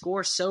 if they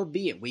score, so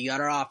be it. We got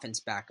our offense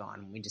back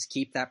on. We just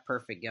keep that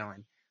perfect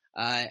going.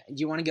 Do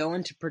you want to go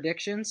into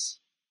predictions?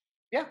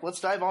 Yeah, let's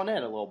dive on in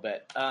a little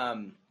bit.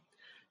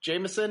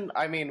 Jameson,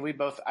 I mean,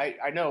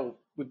 I know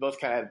we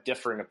both kind of have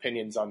different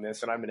opinions on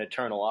this, and I'm an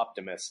eternal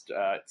optimist,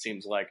 it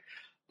seems like.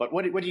 But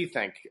what do you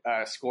think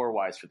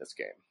score-wise for this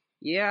game?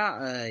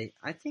 Yeah,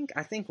 I think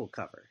we'll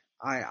cover.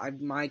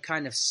 My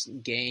kind of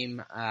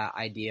game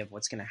idea of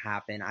what's going to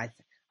happen,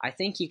 I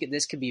think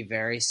this could be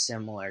very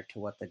similar to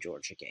what the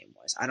Georgia game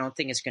was. I don't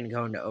think it's going to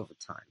go into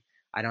overtime.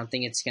 I don't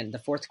think it's going to –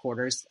 the fourth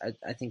quarter is,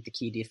 I think, the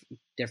key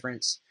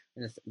difference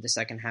in the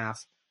second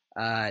half.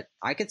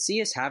 I could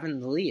see us having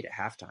the lead at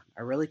halftime.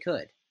 I really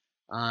could.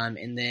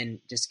 And then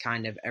just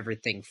kind of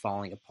everything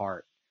falling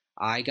apart.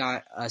 I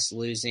got us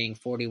losing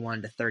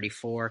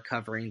 41-34,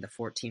 covering the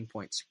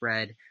 14-point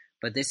spread.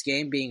 But this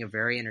game being a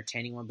very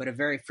entertaining one, but a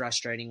very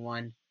frustrating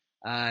one.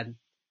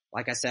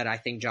 Like I said, I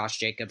think Josh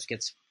Jacobs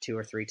gets 2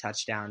 or 3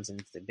 touchdowns,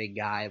 and the big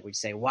guy would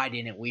say, why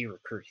didn't we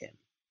recruit him,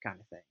 kind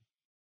of thing.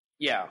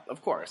 Yeah,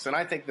 of course. And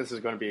I think this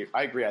is going to be –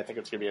 I agree. I think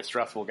it's going to be a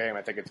stressful game.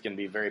 I think it's going to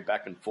be very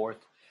back and forth.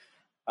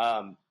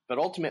 But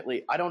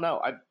ultimately, I don't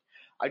know.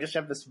 I just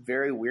have this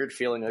very weird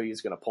feeling OU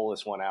is going to pull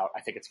this one out. I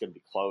think it's going to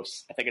be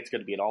close. I think it's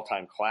going to be an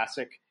all-time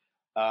classic.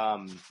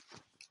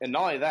 And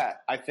not only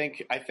that, I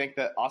think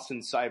that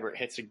Austin Seibert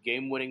hits a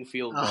game-winning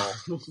field goal.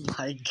 Oh,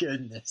 my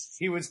goodness.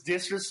 He was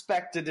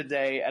disrespected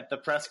today at the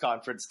press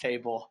conference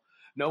table.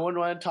 No one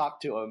wanted to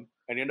talk to him.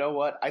 And you know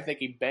what? I think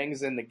he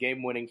bangs in the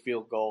game-winning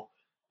field goal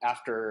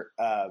after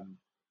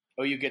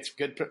OU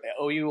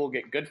will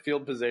get good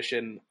field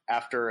position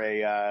after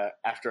a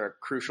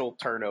crucial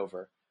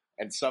turnover.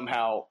 And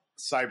somehow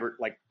Seibert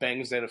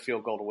bangs in a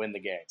field goal to win the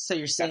game. So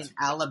you're saying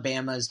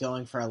Alabama is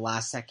going for a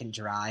last-second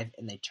drive,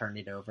 and they turn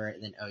it over,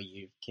 and then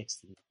OU kicks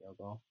the field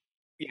goal?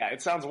 Yeah,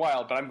 it sounds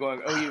wild, but I'm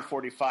going OU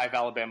 45,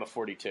 Alabama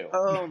 42.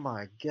 Oh,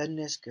 my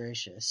goodness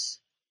gracious.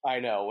 I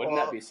know. Wouldn't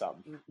that be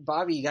something?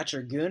 Bobby, you got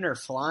your Gooner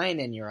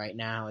flying in you right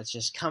now. It's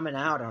just coming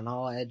out on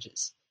all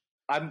edges.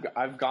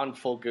 I've gone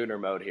full Gooner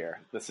mode here.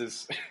 This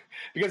is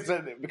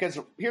because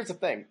here's the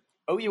thing.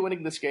 OU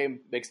winning this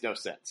game makes no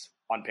sense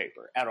on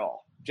paper at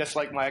all. Just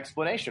like my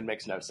explanation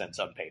makes no sense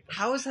on paper.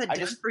 How is that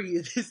different for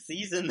you this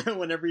season, though,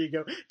 whenever you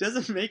go?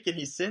 Doesn't make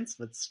any sense,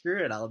 but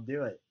screw it, I'll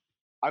do it.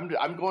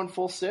 I'm going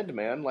full Sid,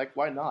 man.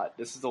 Why not?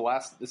 This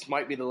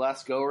might be the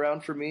last go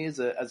around for me as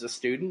a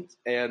student.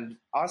 And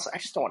honestly, I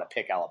just don't want to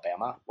pick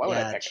Alabama. Why would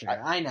I pick? Sure.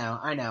 I know.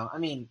 I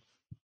mean,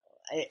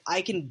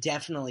 I can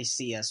definitely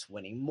see us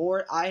winning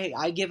more.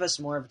 I give us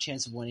more of a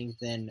chance of winning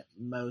than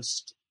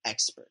most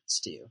experts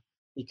do.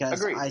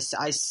 Because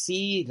I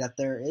see that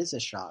there is a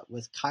shot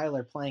with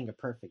Kyler playing a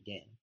perfect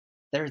game.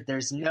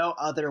 There's no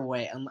other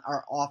way.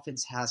 Our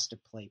offense has to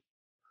play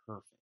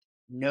perfect.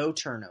 No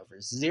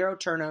turnovers. 0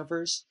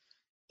 turnovers.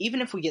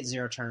 Even if we get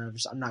 0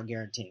 turnovers, I'm not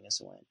guaranteeing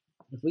us a win.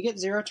 If we get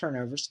 0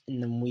 turnovers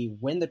and then we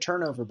win the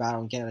turnover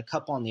battle and get a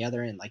couple on the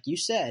other end, like you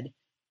said,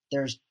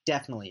 there's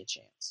definitely a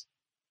chance.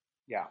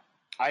 Yeah,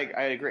 I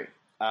agree.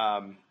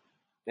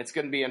 It's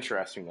going to be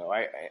interesting, though.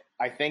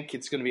 I think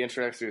it's going to be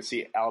interesting to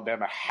see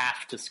Alabama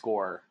have to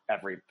score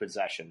every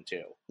possession,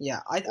 too. Yeah,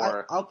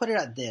 I'll put it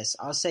at this.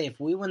 I'll say if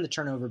we win the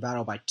turnover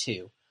battle by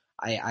 2,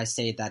 I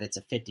say that it's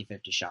a 50-50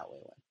 shot we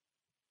win.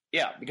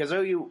 Yeah, because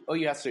OU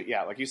has to,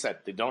 like you said,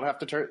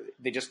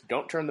 they just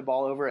don't turn the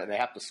ball over, and they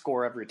have to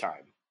score every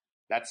time.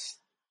 That's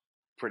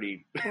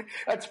pretty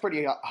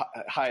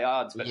high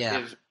odds. But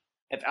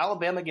if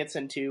Alabama gets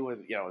into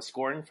a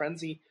scoring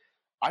frenzy,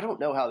 I don't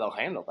know how they'll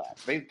handle that.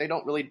 They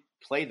don't really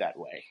play that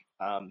way.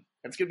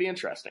 It's going to be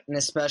interesting. And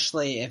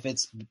especially if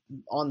it's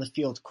on the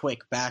field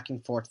quick, back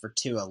and forth for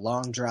Tua,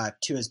 long drive.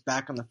 Tua's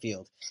back on the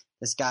field.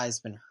 This guy's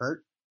been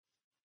hurt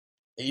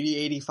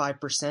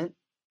 80-85%.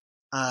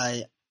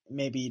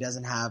 Maybe he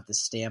doesn't have the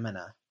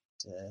stamina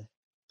to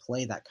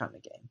play that kind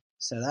of game.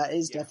 So that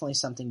is definitely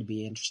something to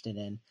be interested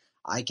in.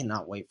 I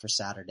cannot wait for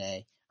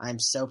Saturday. I'm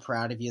so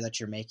proud of you that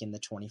you're making the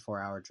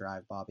 24-hour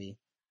drive, Bobby.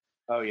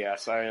 Oh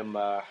yes, I am.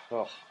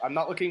 I'm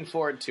not looking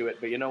forward to it,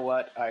 but you know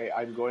what?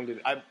 I'm going to.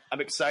 I'm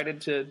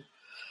excited to.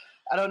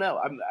 I don't know.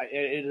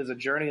 It is a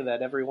journey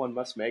that everyone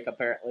must make,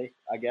 apparently.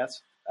 I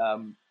guess.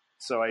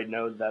 So I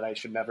know that I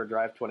should never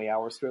drive 20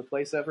 hours to a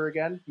place ever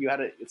again. You had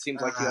it. It seems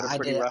like you had a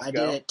pretty rough go. I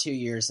did it 2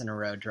 years in a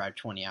row. Drive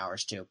 20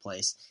 hours to a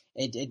place.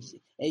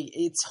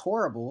 It's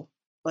horrible.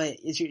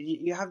 But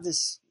you have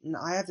this.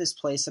 I have this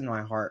place in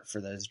my heart for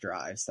those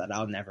drives that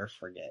I'll never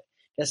forget.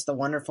 Just the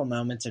wonderful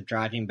moments of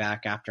driving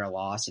back after a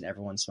loss and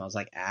everyone smells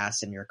like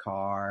ass in your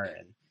car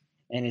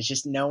and it's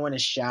just no one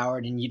has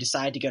showered and you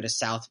decide to go to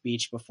South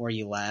Beach before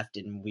you left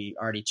and we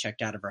already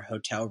checked out of our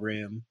hotel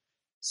room.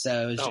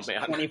 So it's just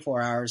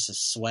 24 hours of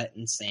sweat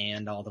and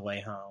sand all the way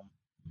home.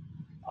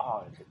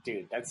 Oh,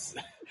 dude, that's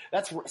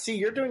see,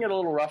 you're doing it a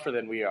little rougher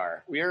than we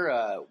are.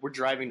 We're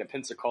driving to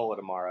Pensacola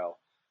tomorrow,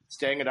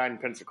 staying a night in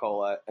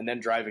Pensacola, and then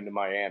driving to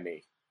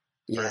Miami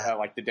for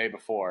like the day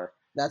before.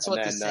 That's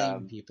what the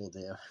same people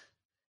do.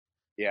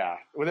 Yeah,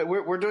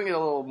 we're doing it a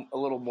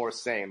little more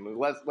same,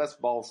 less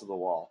balls to the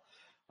wall.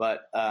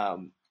 But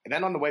and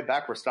then on the way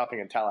back, we're stopping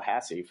in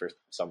Tallahassee for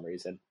some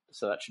reason,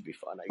 so that should be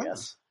fun, I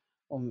guess.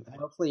 Well,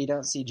 hopefully you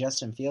don't see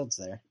Justin Fields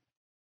there.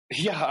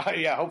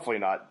 Yeah, hopefully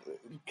not,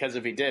 because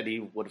if he did,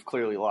 he would have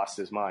clearly lost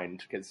his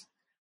mind. Because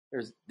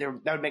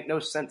that would make no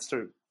sense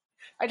to.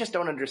 I just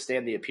don't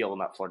understand the appeal in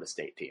that Florida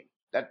State team.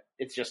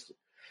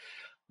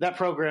 That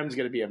program's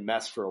going to be a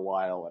mess for a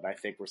while, and I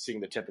think we're seeing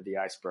the tip of the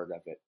iceberg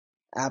of it.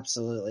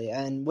 Absolutely.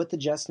 And with the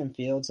Justin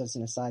Fields, that's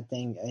an aside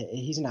thing,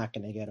 he's not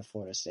going to go to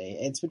Florida State.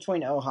 It's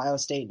between Ohio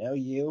State and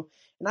OU.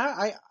 And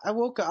I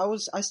woke up,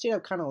 I stayed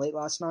up kind of late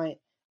last night.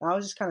 I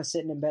was just kind of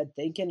sitting in bed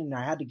thinking, and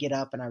I had to get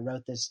up and I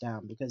wrote this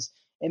down because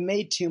it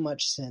made too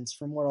much sense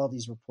from what all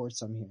these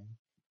reports I'm hearing.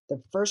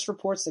 The first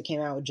reports that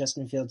came out with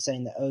Justin Fields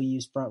saying the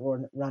OU's front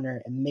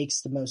runner, it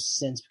makes the most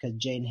sense because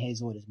Jaden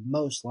Hazelwood is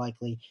most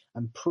likely,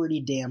 I'm pretty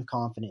damn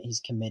confident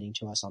he's committing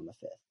to us on the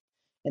 5th.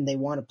 And they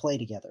want to play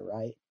together,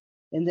 right?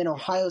 And then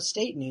Ohio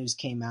State news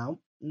came out,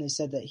 and they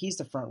said that he's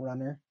the front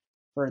runner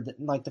for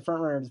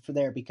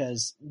there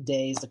because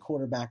Day's the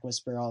quarterback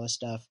whisperer, all this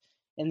stuff.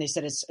 And they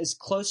said it's as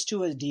close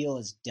to a deal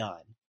as done.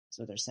 That's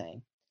what they're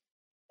saying.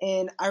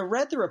 And I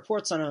read the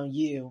reports on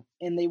OU,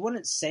 and they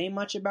wouldn't say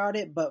much about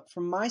it, but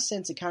from my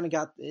sense, it kind of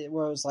got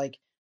where it was like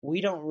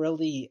we haven't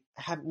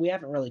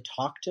really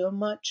talked to him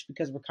much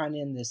because we're kind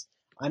of in this.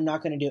 I'm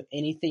not going to do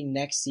anything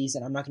next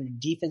season. I'm not going to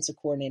do defensive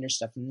coordinator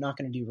stuff. I'm not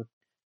going to do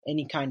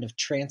any kind of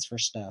transfer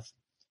stuff.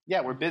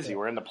 Yeah, we're busy.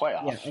 We're in the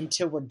playoff. Yeah,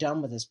 until we're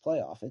done with this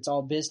playoff. It's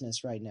all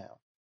business right now.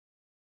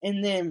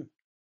 And then,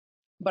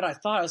 but I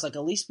thought, I was like,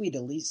 at least we'd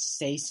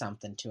say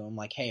something to him.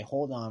 Like, hey,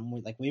 hold on.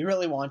 We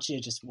really want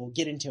you. We'll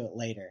get into it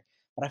later.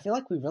 But I feel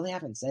like we really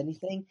haven't said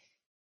anything.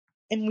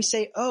 And we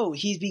say, oh,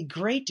 he'd be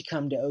great to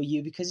come to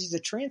OU because he's a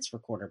transfer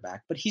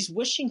quarterback. But he's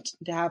wishing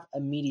to have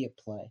immediate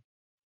play.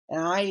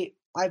 And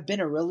I've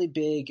been a really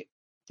big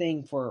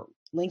thing for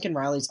Lincoln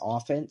Riley's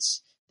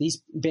offense.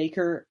 These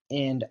Baker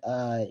and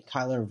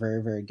Kyler are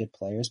very, very good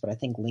players, but I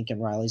think Lincoln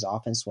Riley's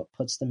offense is what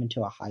puts them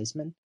into a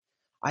Heisman.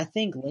 I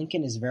think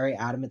Lincoln is very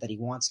adamant that he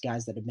wants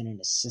guys that have been in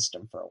his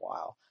system for a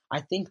while. I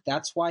think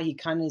that's why he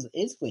kind of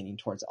is leaning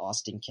towards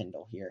Austin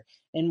Kendall here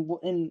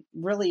and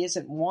really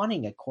isn't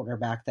wanting a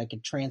quarterback that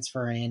could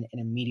transfer in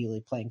and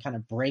immediately play and kind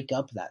of break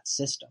up that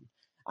system.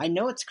 I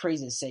know it's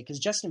crazy to say because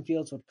Justin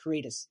Fields would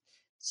create a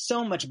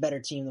so much better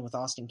team than with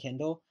Austin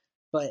Kendall,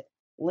 but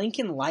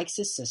Lincoln likes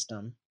his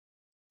system.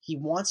 He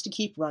wants to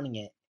keep running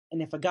it,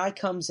 and if a guy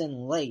comes in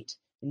late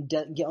and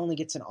only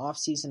gets an off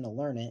season to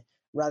learn it,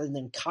 rather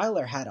than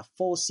Kyler had a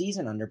full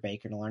season under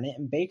Baker to learn it,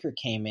 and Baker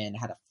came in,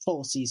 had a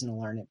full season to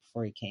learn it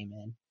before he came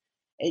in.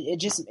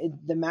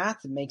 The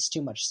math makes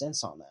too much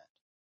sense on that.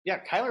 Yeah,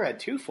 Kyler had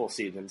 2 full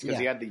seasons because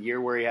he had the year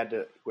where he had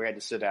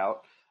to sit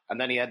out, and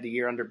then he had the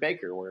year under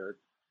Baker where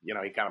he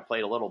kind of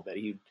played a little bit.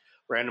 He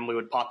randomly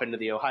would pop into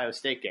the Ohio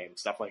State game,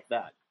 stuff like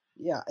that.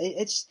 Yeah,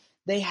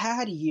 they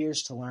had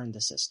years to learn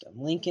the system.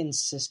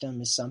 Lincoln's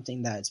system is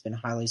something that's been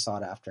highly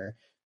sought after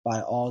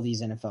by all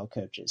these NFL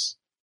coaches.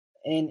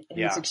 And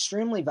it's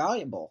extremely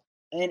valuable.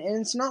 And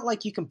it's not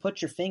like you can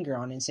put your finger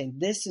on it and say,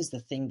 this is the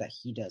thing that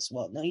he does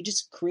well. No, he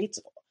just creates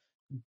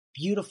a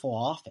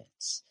beautiful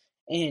offense.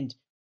 And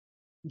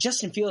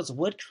Justin Fields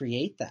would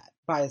create that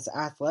by his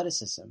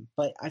athleticism,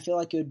 but I feel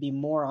like it would be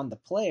more on the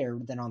player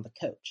than on the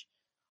coach.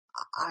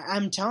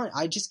 I'm telling you,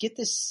 I just get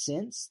this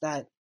sense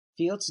that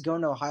Fields is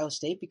going to Ohio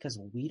State because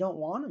we don't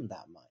want him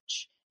that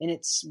much. And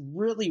it's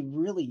really,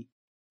 really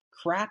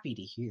crappy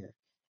to hear.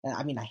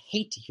 I mean, I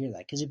hate to hear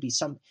that because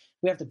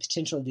we have the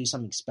potential to do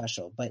something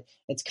special, but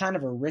it's kind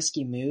of a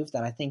risky move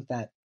that I think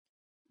that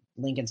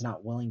Lincoln's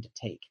not willing to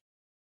take.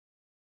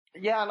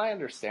 Yeah, and I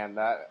understand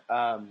that.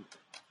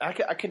 I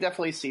could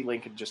definitely see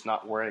Lincoln just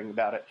not worrying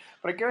about it,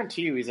 but I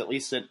guarantee you he's at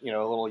least sent a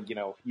little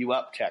you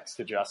up text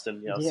to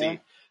Justin, Yeah.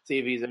 see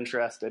if he's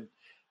interested.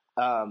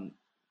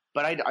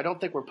 But I don't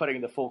think we're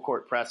putting the full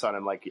court press on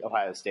him like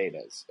Ohio State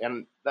is,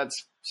 and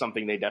that's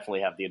something they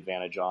definitely have the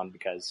advantage on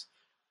because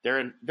they're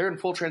in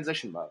full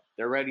transition mode.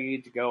 They're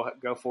ready to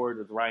go forward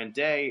with Ryan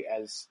Day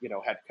as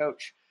head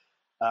coach.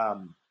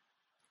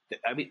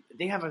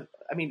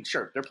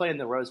 Sure, they're playing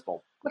the Rose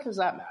Bowl. What does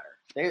that matter?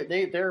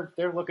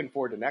 They're looking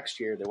forward to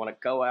next year. They want to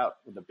go out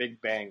with a big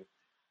bang.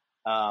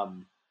 But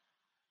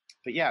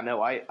yeah,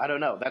 no, I don't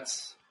know.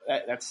 That's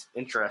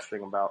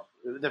interesting about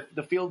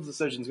the Fields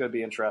decision is going to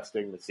be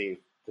interesting to see,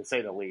 to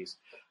say the least.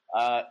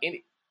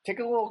 Take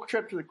a little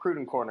trip to the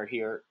Cruden Corner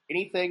here.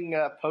 Anything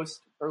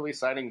post early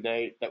signing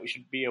day that we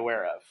should be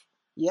aware of?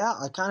 Yeah,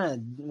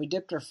 we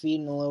dipped our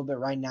feet in a little bit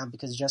right now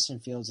because Justin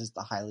Fields is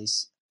the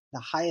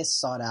highest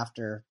sought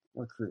after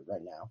recruit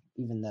right now,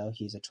 even though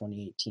he's a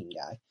 2018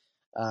 guy.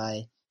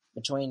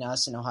 Between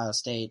us and Ohio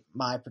State,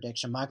 my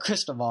prediction, my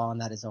crystal ball on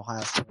that is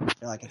Ohio State. I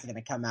feel like it's going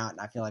to come out,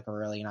 and I feel like we're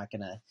really not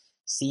going to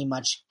see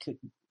much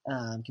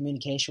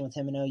communication with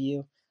him in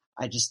OU.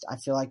 I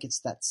feel like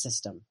it's that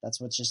system. That's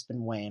what's just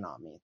been weighing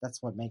on me.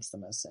 That's what makes the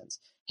most sense.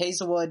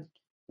 Hazelwood,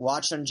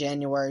 watched on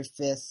January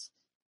 5th,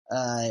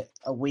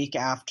 a week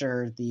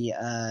after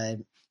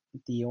the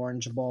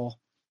Orange Bowl.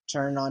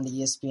 Turn on to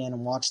ESPN and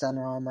watch that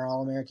Under Armour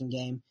All-American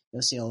game.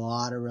 You'll see a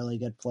lot of really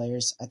good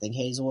players. I think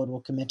Hazelwood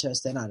will commit to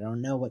us then. I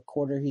don't know what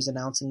quarter he's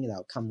announcing.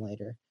 That'll come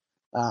later.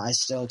 I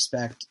still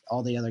expect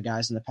all the other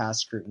guys in the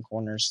past Cruden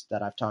Corners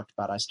that I've talked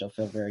about. I still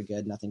feel very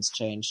good. Nothing's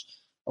changed.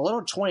 A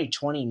little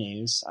 2020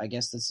 news. I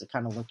guess that's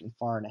kind of looking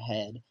far and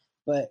ahead.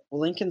 But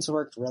Lincoln's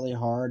worked really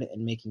hard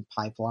in making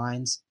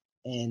pipelines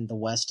in the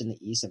West and the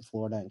East in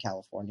Florida and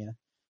California.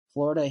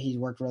 Florida, he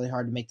worked really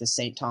hard to make the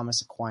St.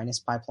 Thomas Aquinas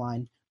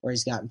pipeline, where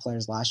he's gotten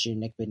players last year,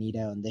 Nick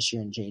Benito, and this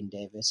year in Jaden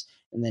Davis.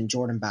 And then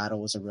Jordan Battle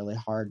was a really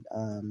hard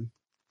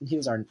he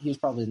was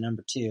probably the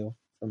number 2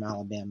 from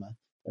Alabama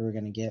that we're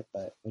going to get,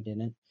 but we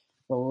didn't.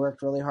 But we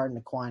worked really hard in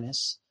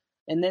Aquinas.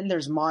 And then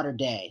there's Mater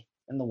Dei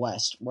in the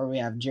West, where we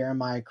have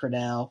Jeremiah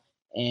Cradell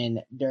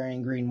and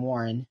Darian Green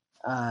Warren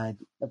that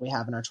we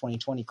have in our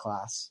 2020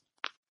 class.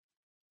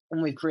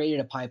 And we've created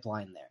a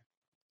pipeline there.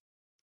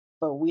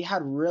 But we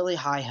had really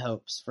high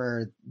hopes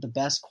for the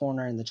best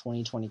corner in the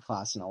 2020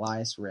 class, in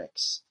Elias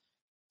Ricks,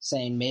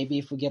 saying maybe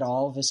if we get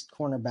all of his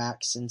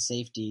cornerbacks and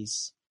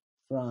safeties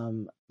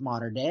from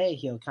Mater Dei,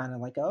 he'll kind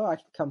of I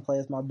can come play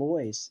with my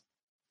boys.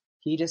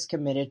 He just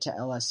committed to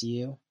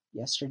LSU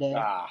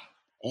yesterday.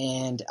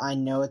 And I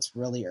know it's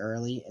really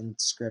early and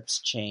scripts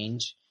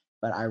change,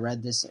 but I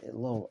read this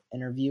little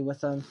interview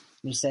with him. And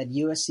he said,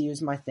 USC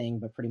is my thing,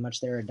 but pretty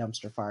much they're a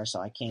dumpster fire, so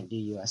I can't do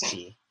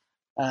USC.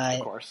 Of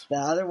course. The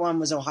other one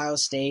was Ohio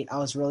State. I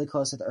was really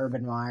close with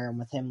Urban Meyer, and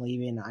with him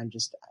leaving,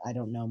 I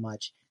don't know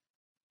much.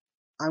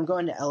 I'm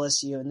going to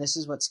LSU, and this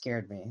is what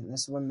scared me. And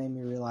this is what made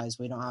me realize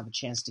we don't have a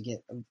chance to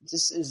get –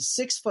 this is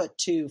a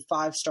 6'2",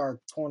 5-star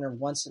corner,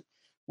 once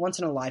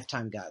in a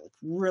lifetime guy.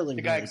 Really,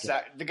 the guy really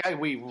good. The guy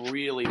we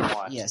really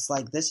want. Yes,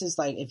 this is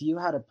if you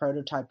had a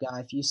prototype guy,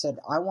 if you said,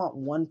 I want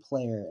one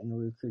player in a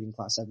recruiting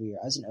class every year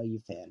as an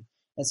OU fan,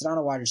 it's not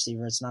a wide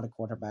receiver, it's not a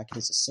quarterback,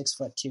 it's a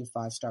 6'2",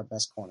 5-star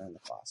best corner in the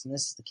class, and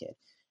this is the kid.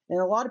 And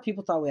a lot of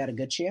people thought we had a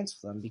good chance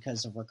for them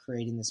because we're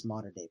creating this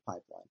Mater Dei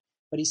pipeline.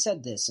 But he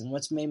said this, and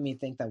what's made me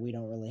think that we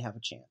don't really have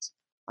a chance.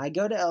 I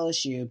go to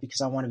LSU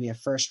because I want to be a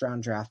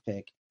first-round draft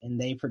pick, and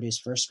they produce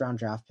first-round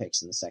draft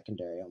picks in the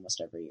secondary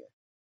almost every year.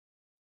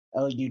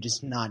 OU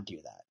does not do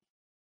that.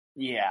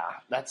 Yeah,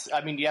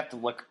 you have to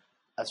look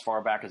as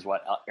far back as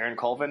Aaron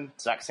Colvin,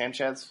 Zach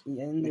Sanchez,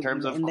 in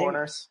terms of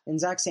corners. And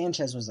Zach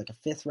Sanchez was like a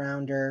 5th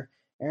rounder.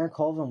 Aaron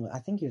Colvin, I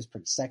think he was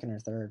pretty 2nd or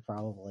 3rd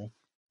probably.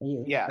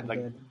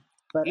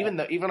 But even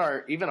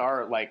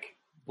our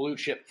blue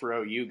chip for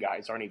OU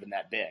guys aren't even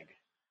that big.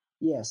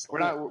 Yes, we're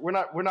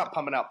not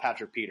pumping out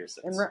Patrick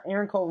Peterson. And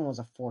Aaron Colvin was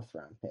a 4th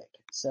round pick,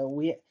 so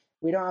we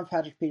don't have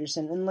Patrick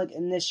Peterson. And look,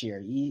 in this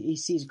year, he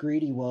sees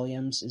Greedy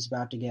Williams is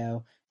about to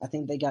go. I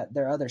think they got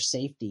their other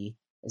safety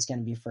is going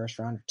to be first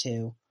rounder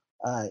too.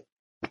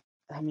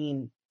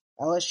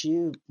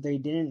 LSU, they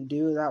didn't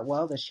do that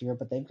well this year,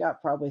 but they've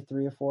got probably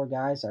 3 or 4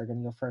 guys that are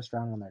going to go first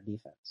round on their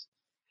defense.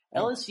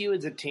 LSU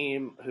is a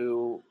team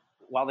who,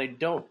 while they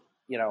don't,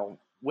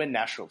 win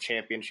national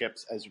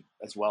championships as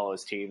well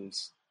as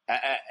teams,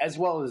 as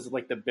well as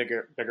the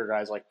bigger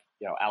guys like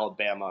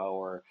Alabama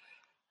or,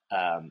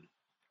 I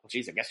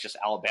guess just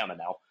Alabama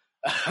now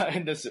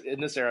in this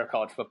era of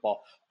college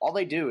football. All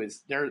they do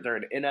is they're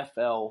an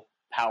NFL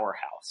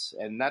powerhouse,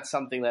 and that's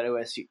something that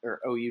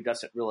OU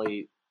doesn't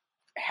really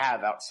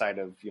have outside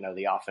of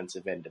the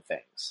offensive end of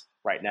things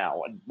right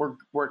now. And we're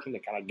working to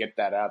kind of get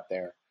that out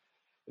there,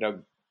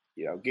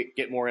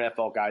 get more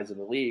NFL guys in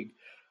the league,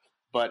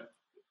 but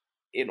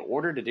in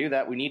order to do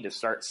that, we need to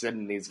start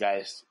sending these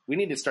guys. We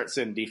need to start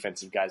sending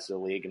defensive guys to the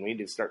league, and we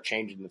need to start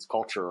changing this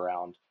culture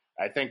around.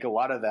 I think a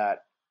lot of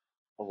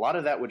a lot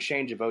of that would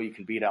change if OU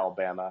can beat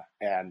Alabama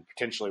and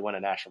potentially win a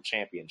national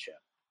championship.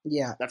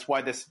 Yeah. That's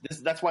why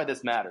that's why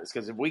this matters,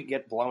 because if we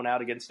get blown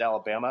out against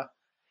Alabama,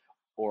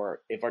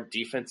 or if our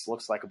defense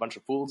looks like a bunch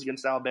of fools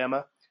against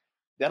Alabama,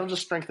 that'll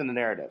just strengthen the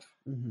narrative.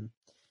 Mm-hmm.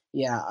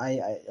 Yeah,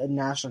 a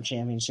national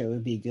championship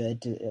would be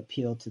good to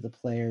appeal to the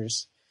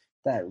players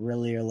that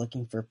really are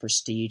looking for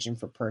prestige and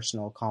for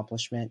personal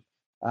accomplishment.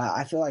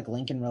 I feel like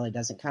Lincoln really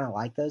doesn't kind of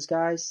like those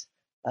guys.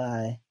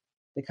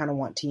 They kind of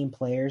want team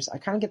players. I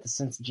kind of get the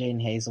sense that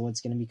Jaden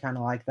Hazelwood's going to be kind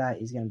of like that.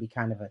 He's going to be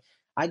kind of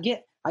I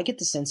get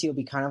the sense he'll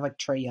be kind of like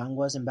Trae Young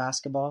was in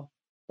basketball.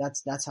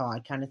 That's how I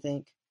kind of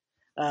think.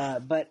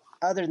 But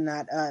other than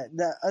that,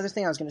 the other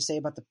thing I was going to say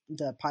about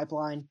the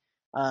pipeline,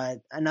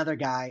 another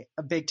guy,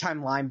 a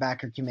big-time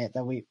linebacker commit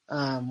that we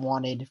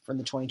wanted from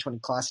the 2020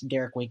 class,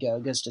 Derek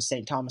Wigo, goes to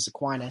St. Thomas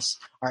Aquinas.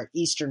 Our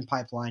Eastern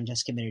Pipeline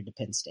just committed to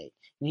Penn State.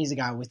 And he's a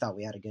guy we thought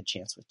we had a good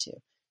chance with, too.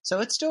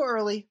 So it's still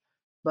early,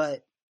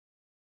 but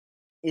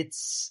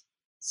it's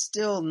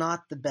still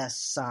not the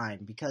best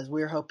sign, because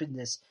we're hoping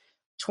this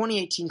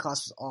 2018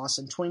 class was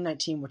awesome.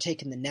 2019, we're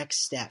taking the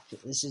next step.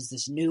 This is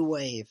this new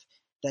wave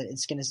that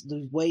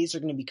the waves are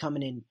going to be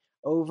coming in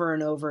over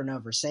and over and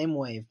over. Same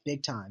wave,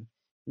 big time.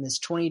 And this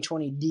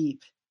 2020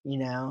 deep,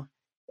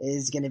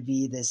 is going to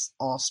be this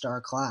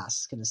all-star class.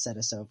 It's going to set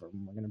us over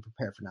when we're going to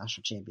prepare for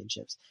national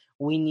championships.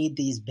 We need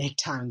these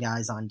big-time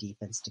guys on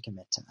defense to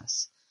commit to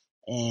us.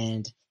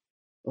 And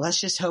let's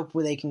just hope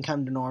they can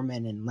come to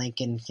Norman and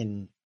Lincoln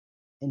can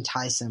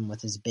entice him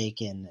with his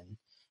bacon, and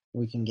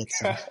we can get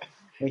some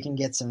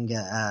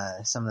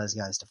some of those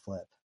guys to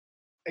flip.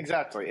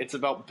 Exactly. It's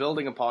about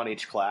building upon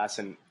each class,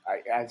 and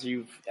as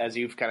you've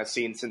kind of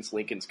seen since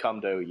Lincoln's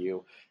come to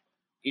OU,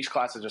 each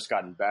class has just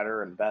gotten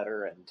better and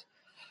better. And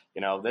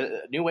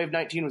the New Wave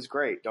 19 was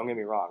great. Don't get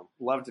me wrong.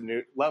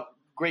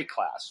 Great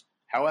class.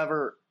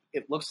 However,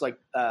 it looks like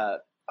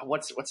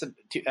what's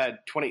a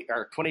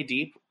 20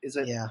 deep? Is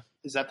it? Yeah.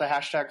 Is that the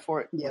hashtag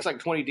for it? Yep. Looks like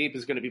 20 deep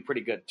is going to be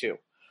pretty good too,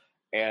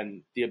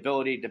 and the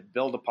ability to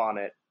build upon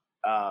it.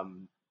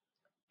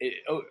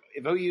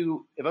 If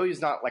OU is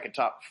not like a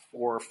top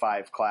 4 or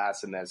 5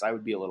 class in this, I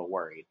would be a little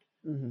worried,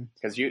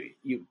 because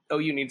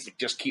OU needs to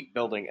just keep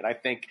building. And I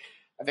think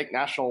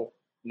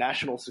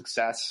national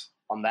success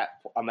on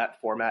that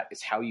format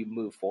is how you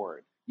move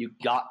forward. We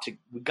got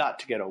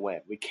to get a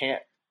win. We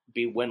can't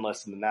be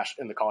winless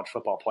in the college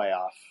football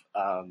playoff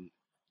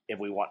if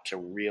we want to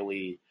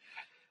really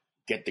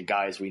get the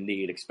guys we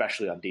need,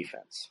 especially on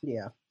defense.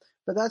 Yeah,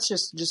 but that's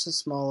just a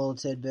small little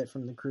tidbit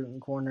from the Cruton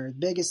Corner. The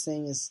biggest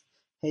thing is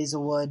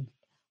Hazelwood.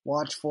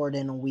 Watch for it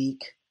in a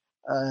week,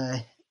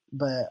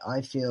 but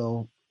I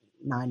feel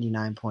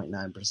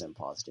 99.9%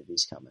 positive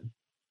he's coming.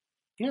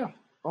 Yeah,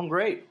 well,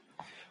 great.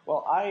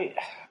 Well, I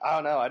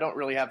don't know. I don't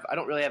really have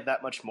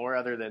that much more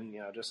other than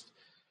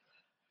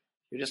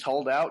just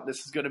hold out.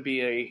 This is going to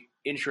be a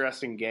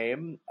interesting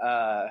game.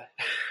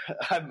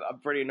 I'm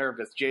pretty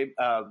nervous,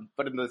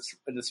 but in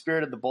the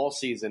spirit of the bowl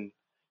season,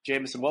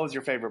 Jameson, what was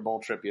your favorite bowl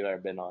trip you've ever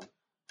been on?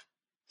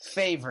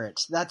 Favorite.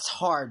 That's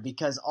hard,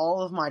 because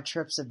all of my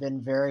trips have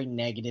been very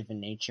negative in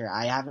nature.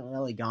 I haven't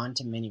really gone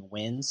to many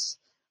wins.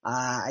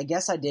 I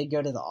guess I did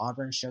go to the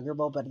Auburn Sugar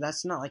Bowl, but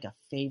that's not like a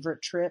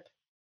favorite trip.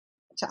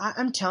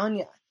 I'm telling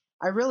you,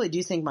 I really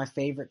do think my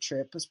favorite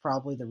trip was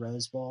probably the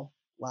Rose Bowl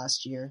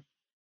last year.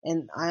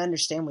 And I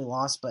understand we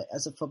lost, but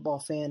as a football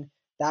fan,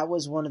 that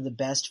was one of the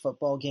best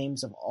football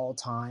games of all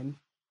time.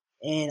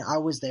 And I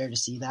was there to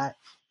see that.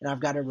 And I've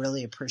got to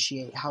really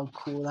appreciate how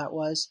cool that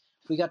was.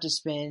 We got to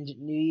spend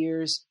New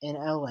Year's in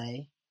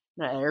LA, an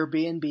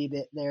Airbnb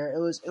there. It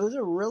was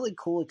a really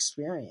cool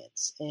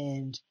experience.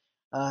 And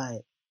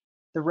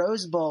the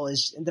Rose Bowl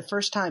is the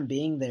first time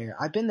being there.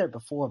 I've been there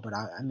before, but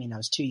I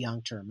was too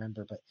young to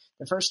remember. But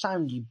the first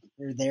time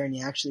you're there and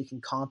you actually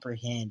can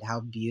comprehend how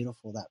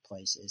beautiful that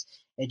place is,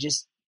 it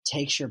just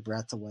takes your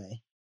breath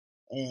away.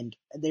 And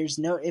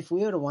if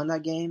we would have won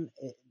that game,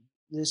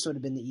 this would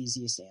have been the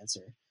easiest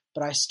answer.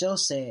 But I still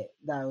say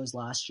that was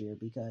last year,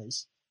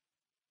 because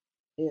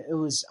it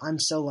was. I'm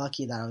so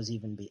lucky that I was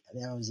even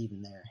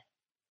there.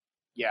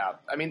 Yeah,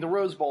 the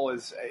Rose Bowl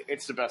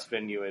it's the best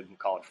venue in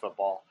college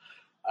football.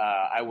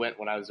 I went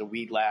when I was a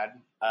wee lad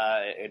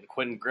in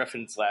Quentin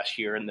Griffin's last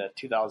year in the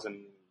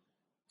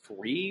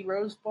 2003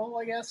 Rose Bowl,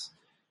 I guess.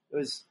 It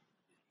was,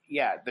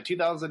 the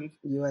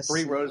 2003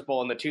 USC. Rose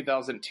Bowl in the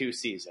 2002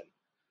 season.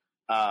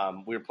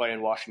 We were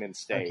playing Washington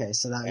State. Okay,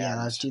 so that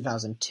was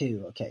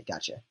 2002. Okay,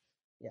 gotcha.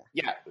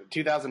 Yeah,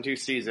 2002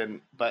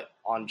 season, but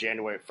on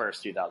January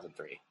 1st,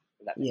 2003.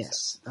 That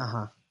makes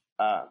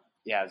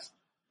sense.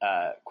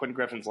 Quentin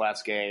Griffin's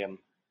last game.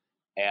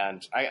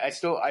 And I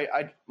still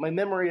my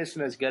memory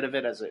isn't as good of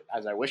it as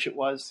I wish it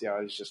was. I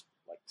was just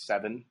like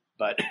 7,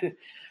 but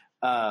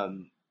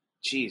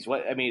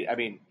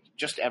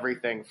just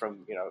everything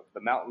from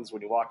the mountains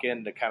when you walk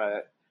in to kind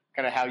of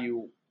how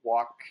you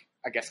walk.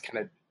 I guess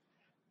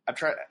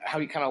how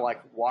you kind of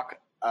like walk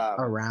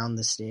around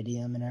the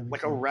stadium and everything.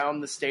 Like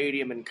around the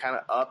stadium and kind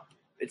of up.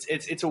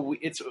 It's a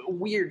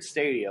weird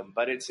stadium,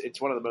 but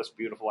it's one of the most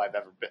beautiful I've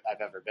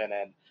ever been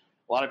in.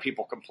 A lot of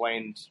people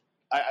complained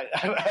I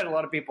had a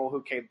lot of people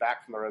who came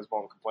back from the Rose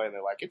Bowl and complained.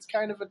 They're like, it's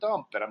kind of a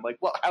dump. And I'm like,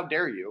 well, how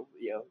dare you?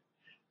 Do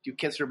you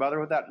kiss your mother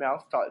with that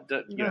mouth?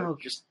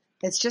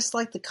 It's just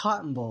like the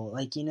Cotton Bowl.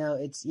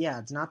 It's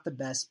not the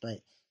best, but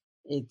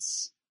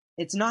it's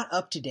not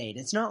up to date.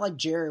 It's not like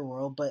Jerry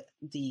World, but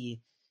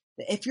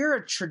if you're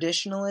a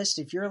traditionalist,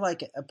 if you're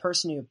like a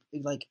person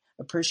who like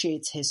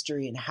appreciates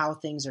history and how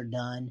things are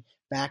done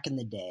back in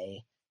the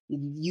day,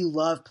 you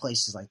love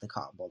places like the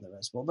Cotton Bowl and the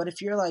Rose Bowl. But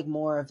if you're like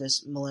more of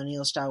this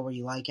millennial style where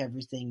you like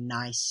everything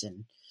nice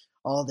and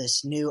all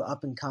this new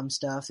up and come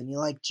stuff and you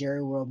like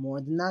Jerry World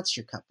more, then that's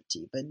your cup of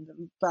tea. But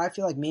I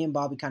feel like me and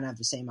Bobby kind of have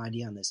the same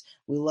idea on this.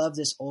 We love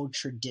this old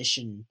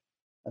tradition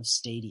of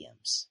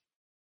stadiums.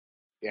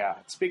 Yeah.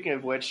 Speaking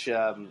of which,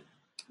 the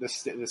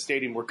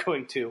stadium we're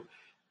going to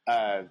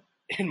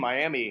in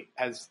Miami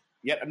has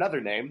yet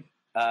another name.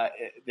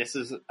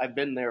 I've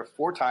been there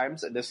 4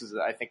 times, and this is,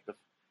 I think,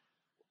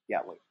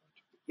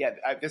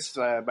 this is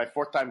my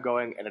 4th time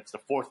going, and it's the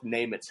 4th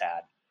name it's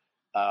had.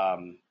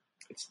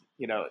 It's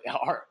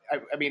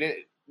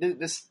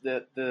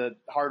the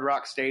Hard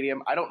Rock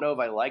Stadium. I don't know if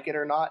I like it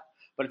or not,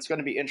 but it's going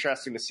to be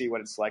interesting to see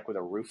what it's like with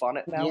a roof on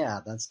it now. Yeah,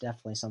 that's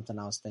definitely something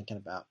I was thinking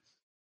about.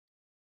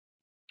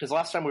 Because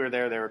last time we were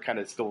there, they were kind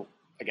of still,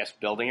 I guess,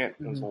 building it.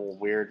 It was a little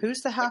weird.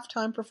 Who's the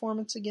halftime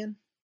performance again?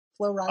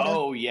 Flo Rida?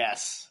 Oh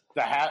yes,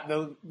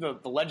 the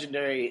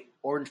legendary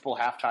Orange Bowl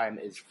halftime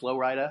is Flo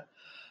Rida.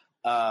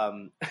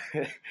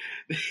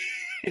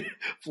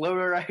 Flo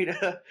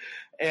Rida,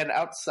 and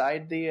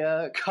outside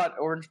the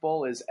Orange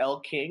Bowl is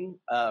Elle King,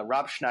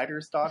 Rob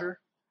Schneider's daughter.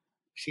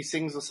 She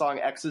sings the song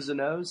X's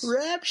and O's.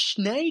 Rob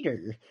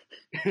Schneider.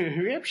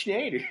 Rob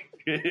Schneider.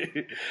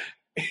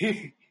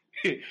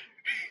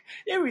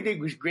 Everything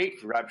was great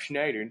for Rob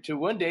Schneider until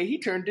one day he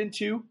turned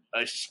into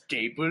a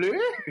stapler.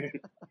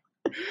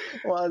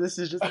 Well, this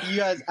is just, you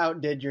guys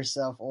outdid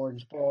yourself,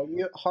 Orange Bowl.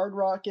 Hard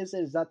Rock, is it?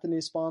 Is that the new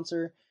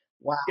sponsor?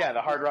 Wow. Yeah,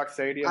 the Hard Rock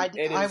Stadium.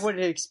 I would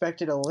have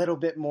expected a little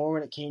bit more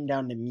when it came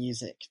down to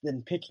music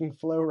than picking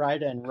Flo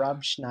Rida and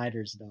Rob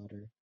Schneider's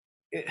daughter.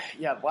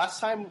 Last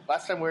time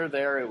we were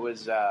there, it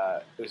was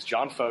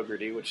John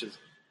Fogerty, which is,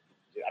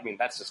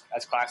 that's just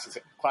as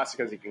classic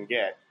as you can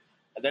get.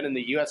 And then in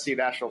the USC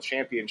National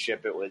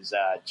Championship, it was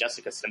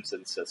Jessica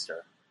Simpson's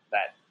sister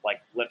that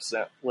like lip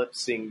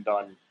synced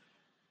on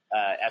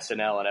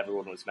SNL, and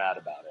everyone was mad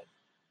about it.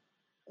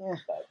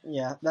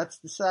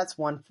 That's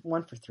one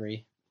for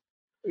 3.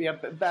 Yeah,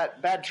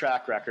 bad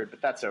track record, but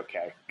that's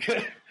okay.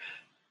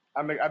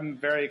 I'm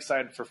very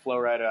excited for Flo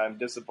Rida. I'm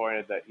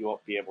disappointed that you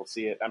won't be able to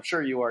see it. I'm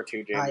sure you are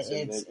too,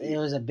 Jameson. I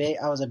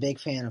was a big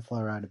fan of Flo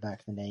Rida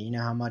back in the day. You know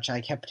how much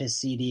I kept his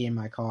CD in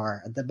my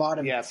car at the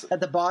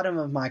bottom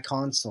of my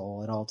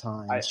console at all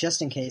times,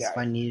 just in case if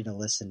I needed to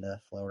listen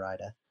to Flo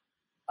Rida.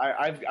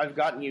 I've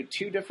gotten you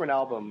 2 different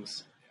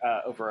albums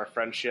over our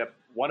friendship.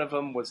 One of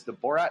them was the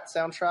Borat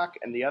soundtrack,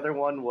 and the other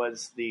one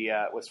was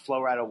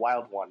Flo Rida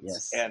Wild Ones.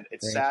 Yes, and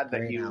it's sad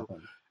that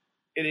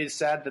it is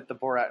sad that the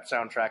Borat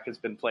soundtrack has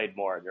been played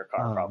more in your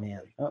car. Probably.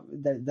 Man,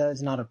 that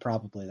is not a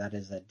probably. That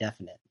is a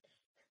definite.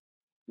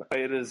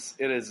 It is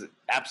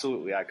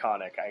absolutely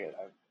iconic. I'm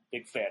a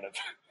big fan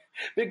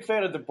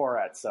of the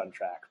Borat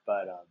soundtrack.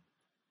 But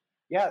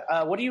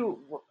what do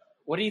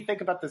you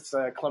think about this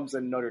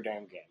Clemson Notre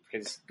Dame game?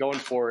 Because going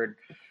forward,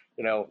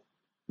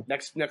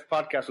 next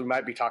podcast we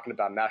might be talking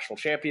about national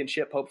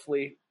championship.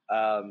 Hopefully,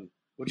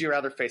 would you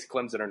rather face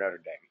Clemson or Notre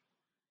Dame?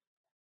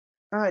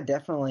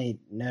 Definitely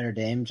Notre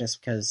Dame,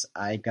 just because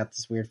I got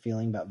this weird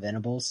feeling about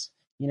Venables.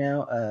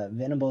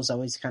 Venables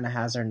always kind of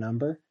has our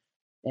number,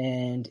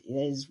 and it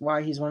is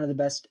why he's one of the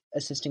best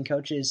assistant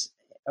coaches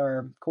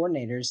or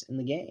coordinators in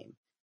the game.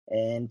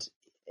 And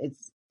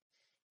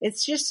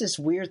it's just this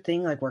weird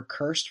thing, like we're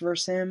cursed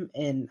versus him,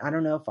 and I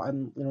don't know if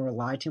I'm going to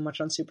rely too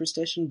much on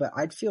superstition, but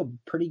I'd feel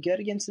pretty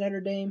good against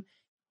Notre Dame.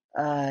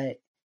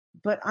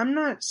 But I'm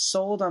not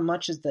sold on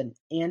much as the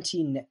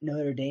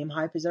anti-Notre Dame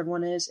hype as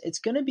everyone is. It's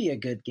going to be a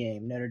good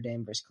game, Notre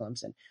Dame versus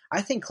Clemson.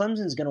 I think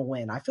Clemson's going to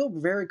win. I feel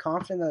very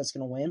confident that it's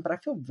going to win, but I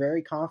feel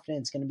very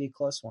confident it's going to be a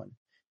close one.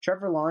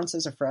 Trevor Lawrence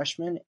as a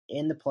freshman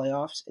in the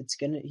playoffs,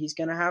 he's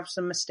going to have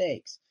some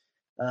mistakes.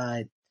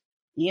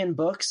 Ian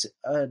Book's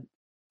a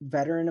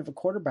veteran of a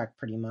quarterback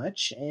pretty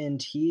much,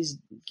 and he's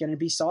going to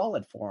be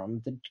solid for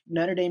him. The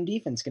Notre Dame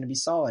defense is going to be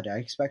solid. I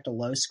expect a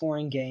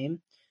low-scoring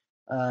game.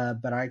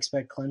 But I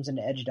expect Clemson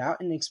to edge it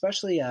out, and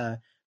especially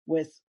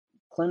with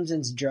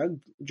Clemson's drug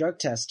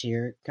test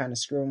here, kind of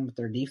screwing with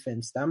their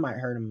defense, that might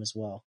hurt them as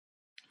well.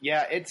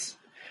 Yeah,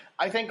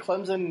 I think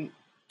Clemson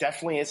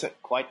definitely isn't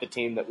quite the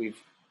team that we've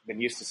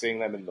been used to seeing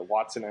them in the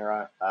Watson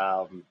era.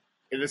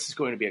 This is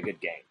going to be a good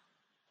game.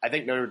 I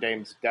think Notre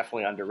Dame's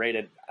definitely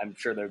underrated. I'm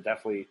sure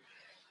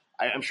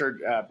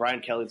Brian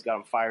Kelly's got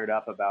them fired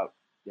up about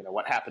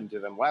what happened to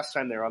them last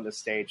time they were on this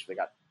stage. They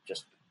got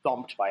just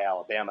thumped by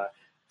Alabama.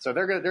 So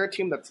they're a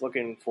team that's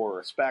looking for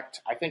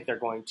respect. I think they're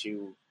going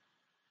to.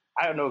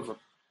 I don't know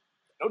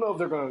if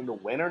they're going to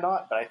win or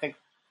not, but I think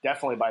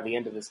definitely by the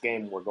end of this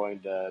game we're going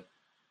to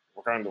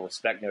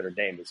respect Notre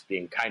Dame as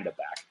being kind of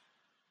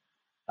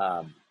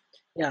back.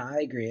 Yeah, I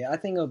agree. I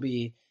think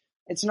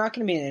It's not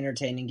going to be an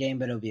entertaining game,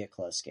 but it'll be a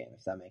close game,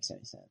 if that makes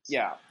any sense.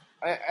 Yeah,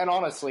 and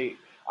honestly,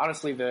 I'm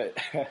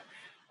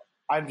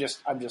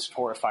just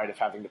horrified of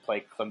having to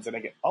play Clemson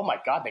again. Oh my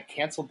God, they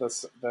canceled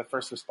the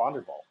First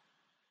Responder Bowl.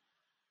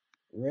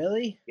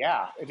 Really?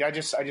 Yeah, I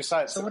just saw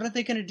it. So what are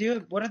they going to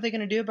do? What are they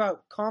going to do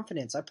about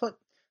confidence? I put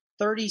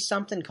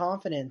 30-something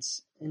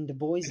confidence into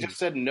Boise. It just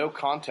said no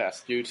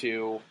contest due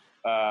to,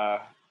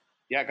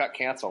 it got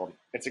canceled.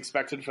 It's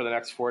expected for the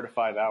next 4 to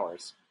 5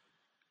 hours.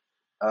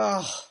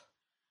 Oh,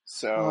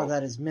 so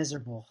that is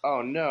miserable.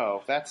 Oh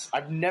no,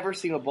 I've never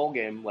seen a bowl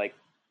game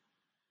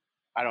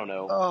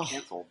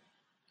canceled.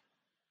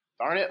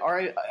 Darn it! All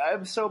right,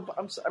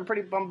 I'm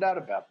pretty bummed out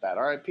about that.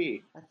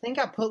 R.I.P. I think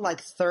I put like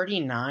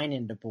 39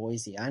 into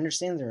Boise. I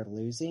understand they're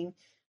losing,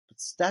 but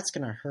that's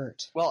going to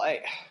hurt. Well,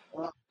 I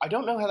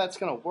don't know how that's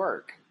going to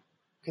work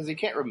because you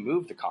can't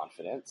remove the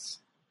confidence,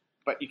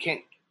 but you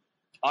can't.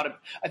 I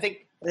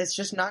think it's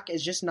just not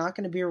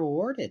going to be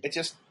rewarded. It's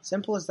just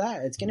simple as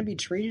that. It's going to be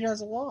treated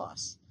as a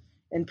loss.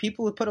 And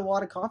people who put a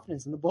lot of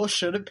confidence in the bowl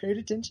should have paid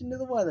attention to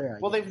the weather.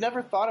 Well, they've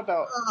never thought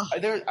about.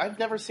 I've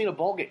never seen a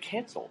bowl get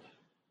canceled.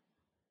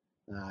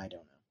 I don't know.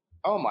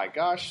 Oh my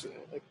gosh,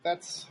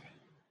 that's.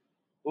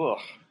 Ugh.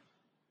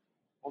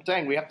 Well,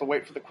 dang, we have to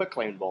wait for the Quick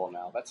Lane Bowl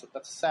now. That's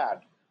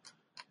sad.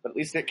 But at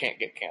least it can't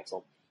get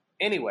canceled.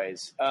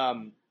 Anyways,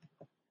 I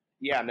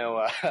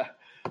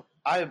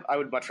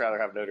would much rather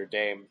have Notre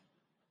Dame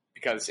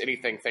because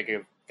anything thinking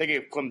of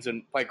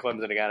Clemson, play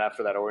Clemson again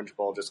after that Orange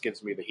Bowl just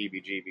gives me the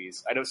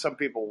heebie-jeebies. I know some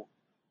people,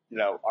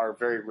 are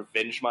very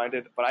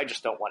revenge-minded, but I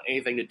just don't want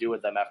anything to do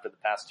with them after the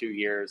past 2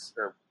 years.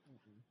 Or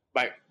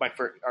my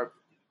first,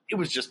 it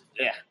was just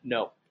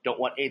no, don't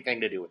want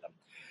anything to do with them.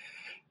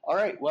 All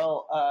right,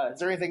 well, is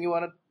there anything you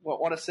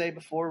want to say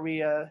before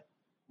we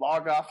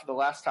log off for the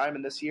last time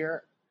in this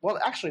year? Well,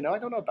 actually, no, I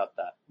don't know about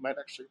that. Might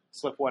actually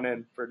slip one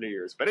in for New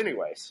Year's. But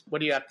anyways, what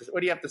do you have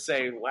to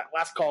say?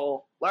 Last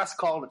call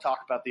to talk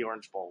about the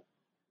Orange Bowl.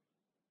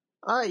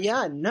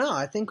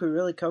 I think we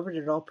really covered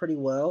it all pretty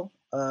well.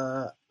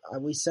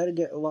 We said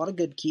a lot of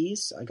good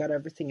keys. I got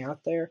everything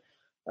out there.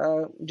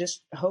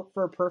 Just hope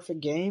for a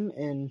perfect game.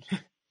 And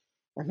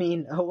I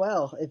mean,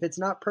 if it's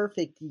not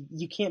perfect,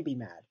 you can't be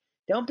mad.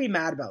 Don't be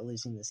mad about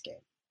losing this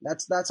game.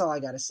 That's all I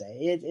got to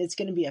say. It's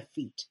going to be a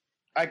feat.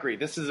 I agree.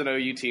 This is an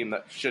OU team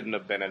that shouldn't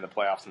have been in the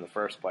playoffs in the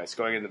first place.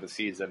 Going into the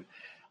season,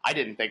 I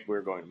didn't think we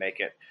were going to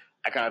make it.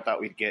 I kind of thought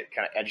we'd get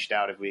kind of edged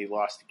out if we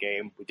lost a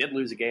game. We did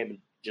lose a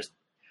game,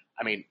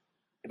 and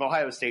if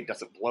Ohio State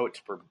doesn't blow it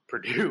to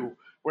Purdue,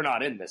 we're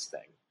not in this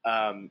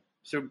thing.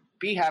 So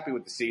be happy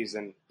with the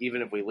season,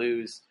 even if we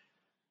lose.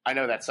 I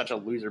know that's such a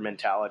loser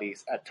mentality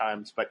at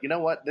times, but you know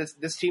what?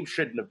 This team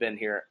shouldn't have been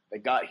here. They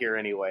got here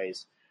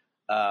anyways.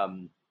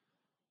 So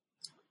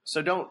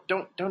don't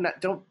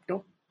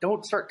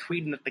start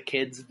tweeting at the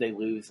kids if they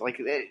lose.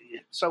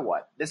 So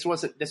what? This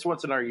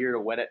wasn't our year to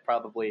win it,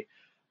 probably.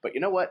 But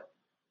you know what?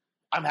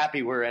 I'm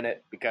happy we're in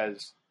it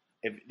because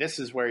if this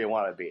is where you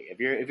want to be.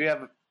 If you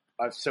have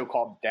a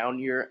so-called down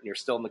year and you're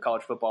still in the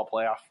college football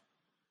playoff,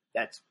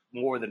 that's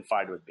more than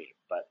fine with me.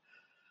 But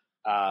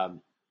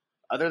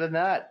other than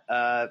that,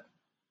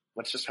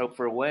 let's just hope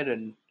for a win.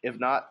 And if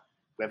not,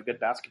 we have a good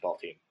basketball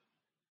team.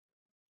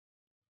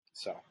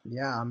 So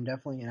yeah, I'm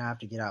definitely gonna have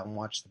to get out and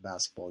watch the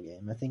basketball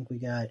game. I think we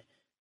got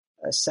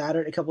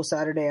a couple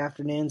Saturday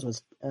afternoons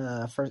with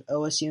for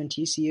OSU and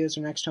TCU as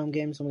our next home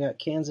games, and we got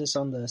Kansas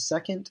on the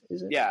 2nd.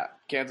 Is it? Yeah,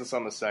 Kansas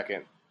on the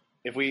 2nd.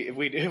 If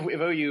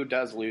OU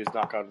does lose,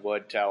 knock on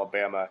wood, to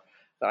Alabama,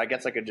 then I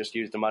guess I could just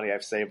use the money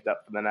I've saved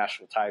up for the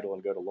national title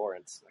and go to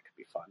Lawrence. That could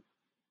be fun.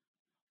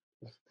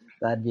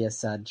 That'd be a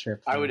sad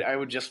trip. I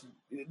would just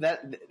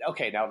that.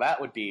 Okay, now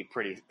that would be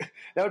pretty.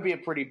 That would be a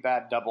pretty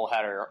bad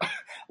doubleheader.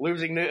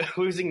 losing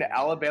to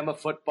Alabama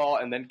football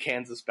and then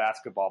Kansas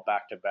basketball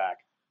back to back.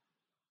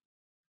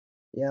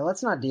 Yeah,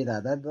 let's not do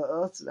that.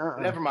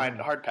 Never mind.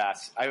 Hard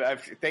pass. I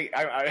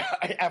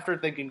after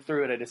thinking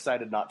through it, I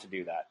decided not to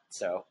do that.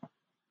 So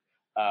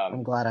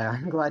I'm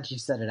glad you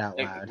said it out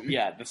loud.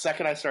 Yeah, the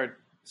second I started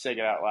saying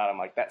it out loud, I'm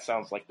like, that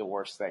sounds like the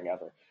worst thing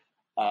ever.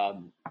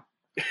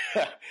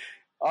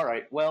 All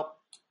right. Well,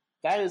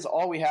 that is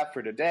all we have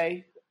for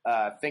today.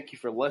 Thank you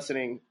for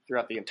listening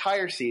throughout the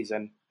entire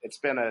season. It's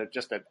been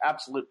just an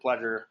absolute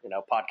pleasure,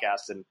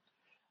 podcasting.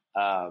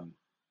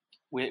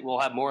 We'll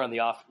have more on the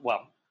off.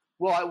 Well,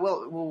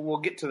 we'll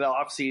get to the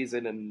off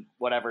season and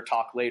whatever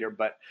talk later.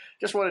 But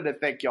just wanted to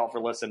thank y'all for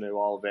listening to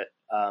all of it.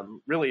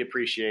 Really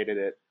appreciated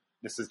it.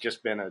 This has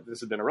been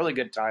a really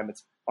good time.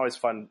 It's always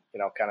fun,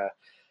 kind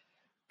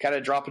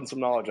of dropping some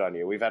knowledge on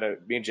you.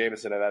 Me and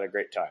Jameson have had a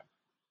great time.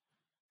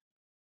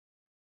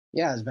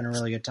 Yeah, it's been a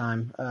really good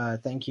time.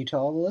 Thank you to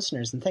all the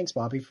listeners, and thanks,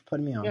 Bobby, for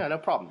putting me on. Yeah, no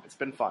problem. It's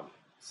been fun.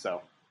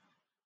 So,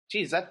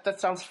 Geez, that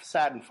sounds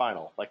sad and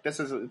final. Like it's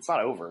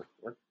not over.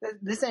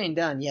 This ain't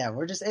done. Yeah,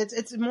 we're just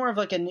it's more of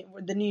like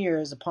the new year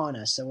is upon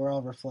us, so we're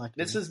all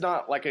reflecting. This is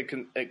not like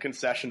a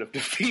concession of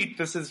defeat.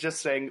 This is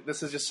just saying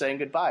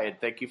goodbye and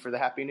thank you for the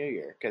Happy New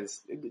Year.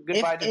 Because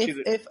goodbye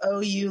if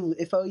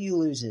OU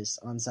loses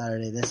on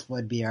Saturday, this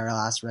would be our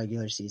last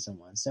regular season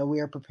one. So we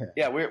are prepared.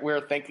 Yeah,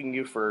 we're thanking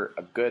you for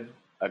a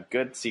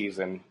good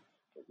season.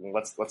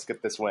 Let's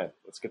get this win.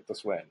 Let's get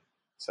this win.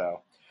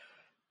 So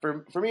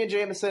for me and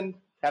Jameson,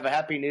 have a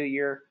Happy New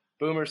Year.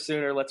 Boomer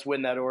Sooner. Let's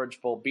win that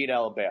Orange Bowl. Beat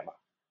Alabama.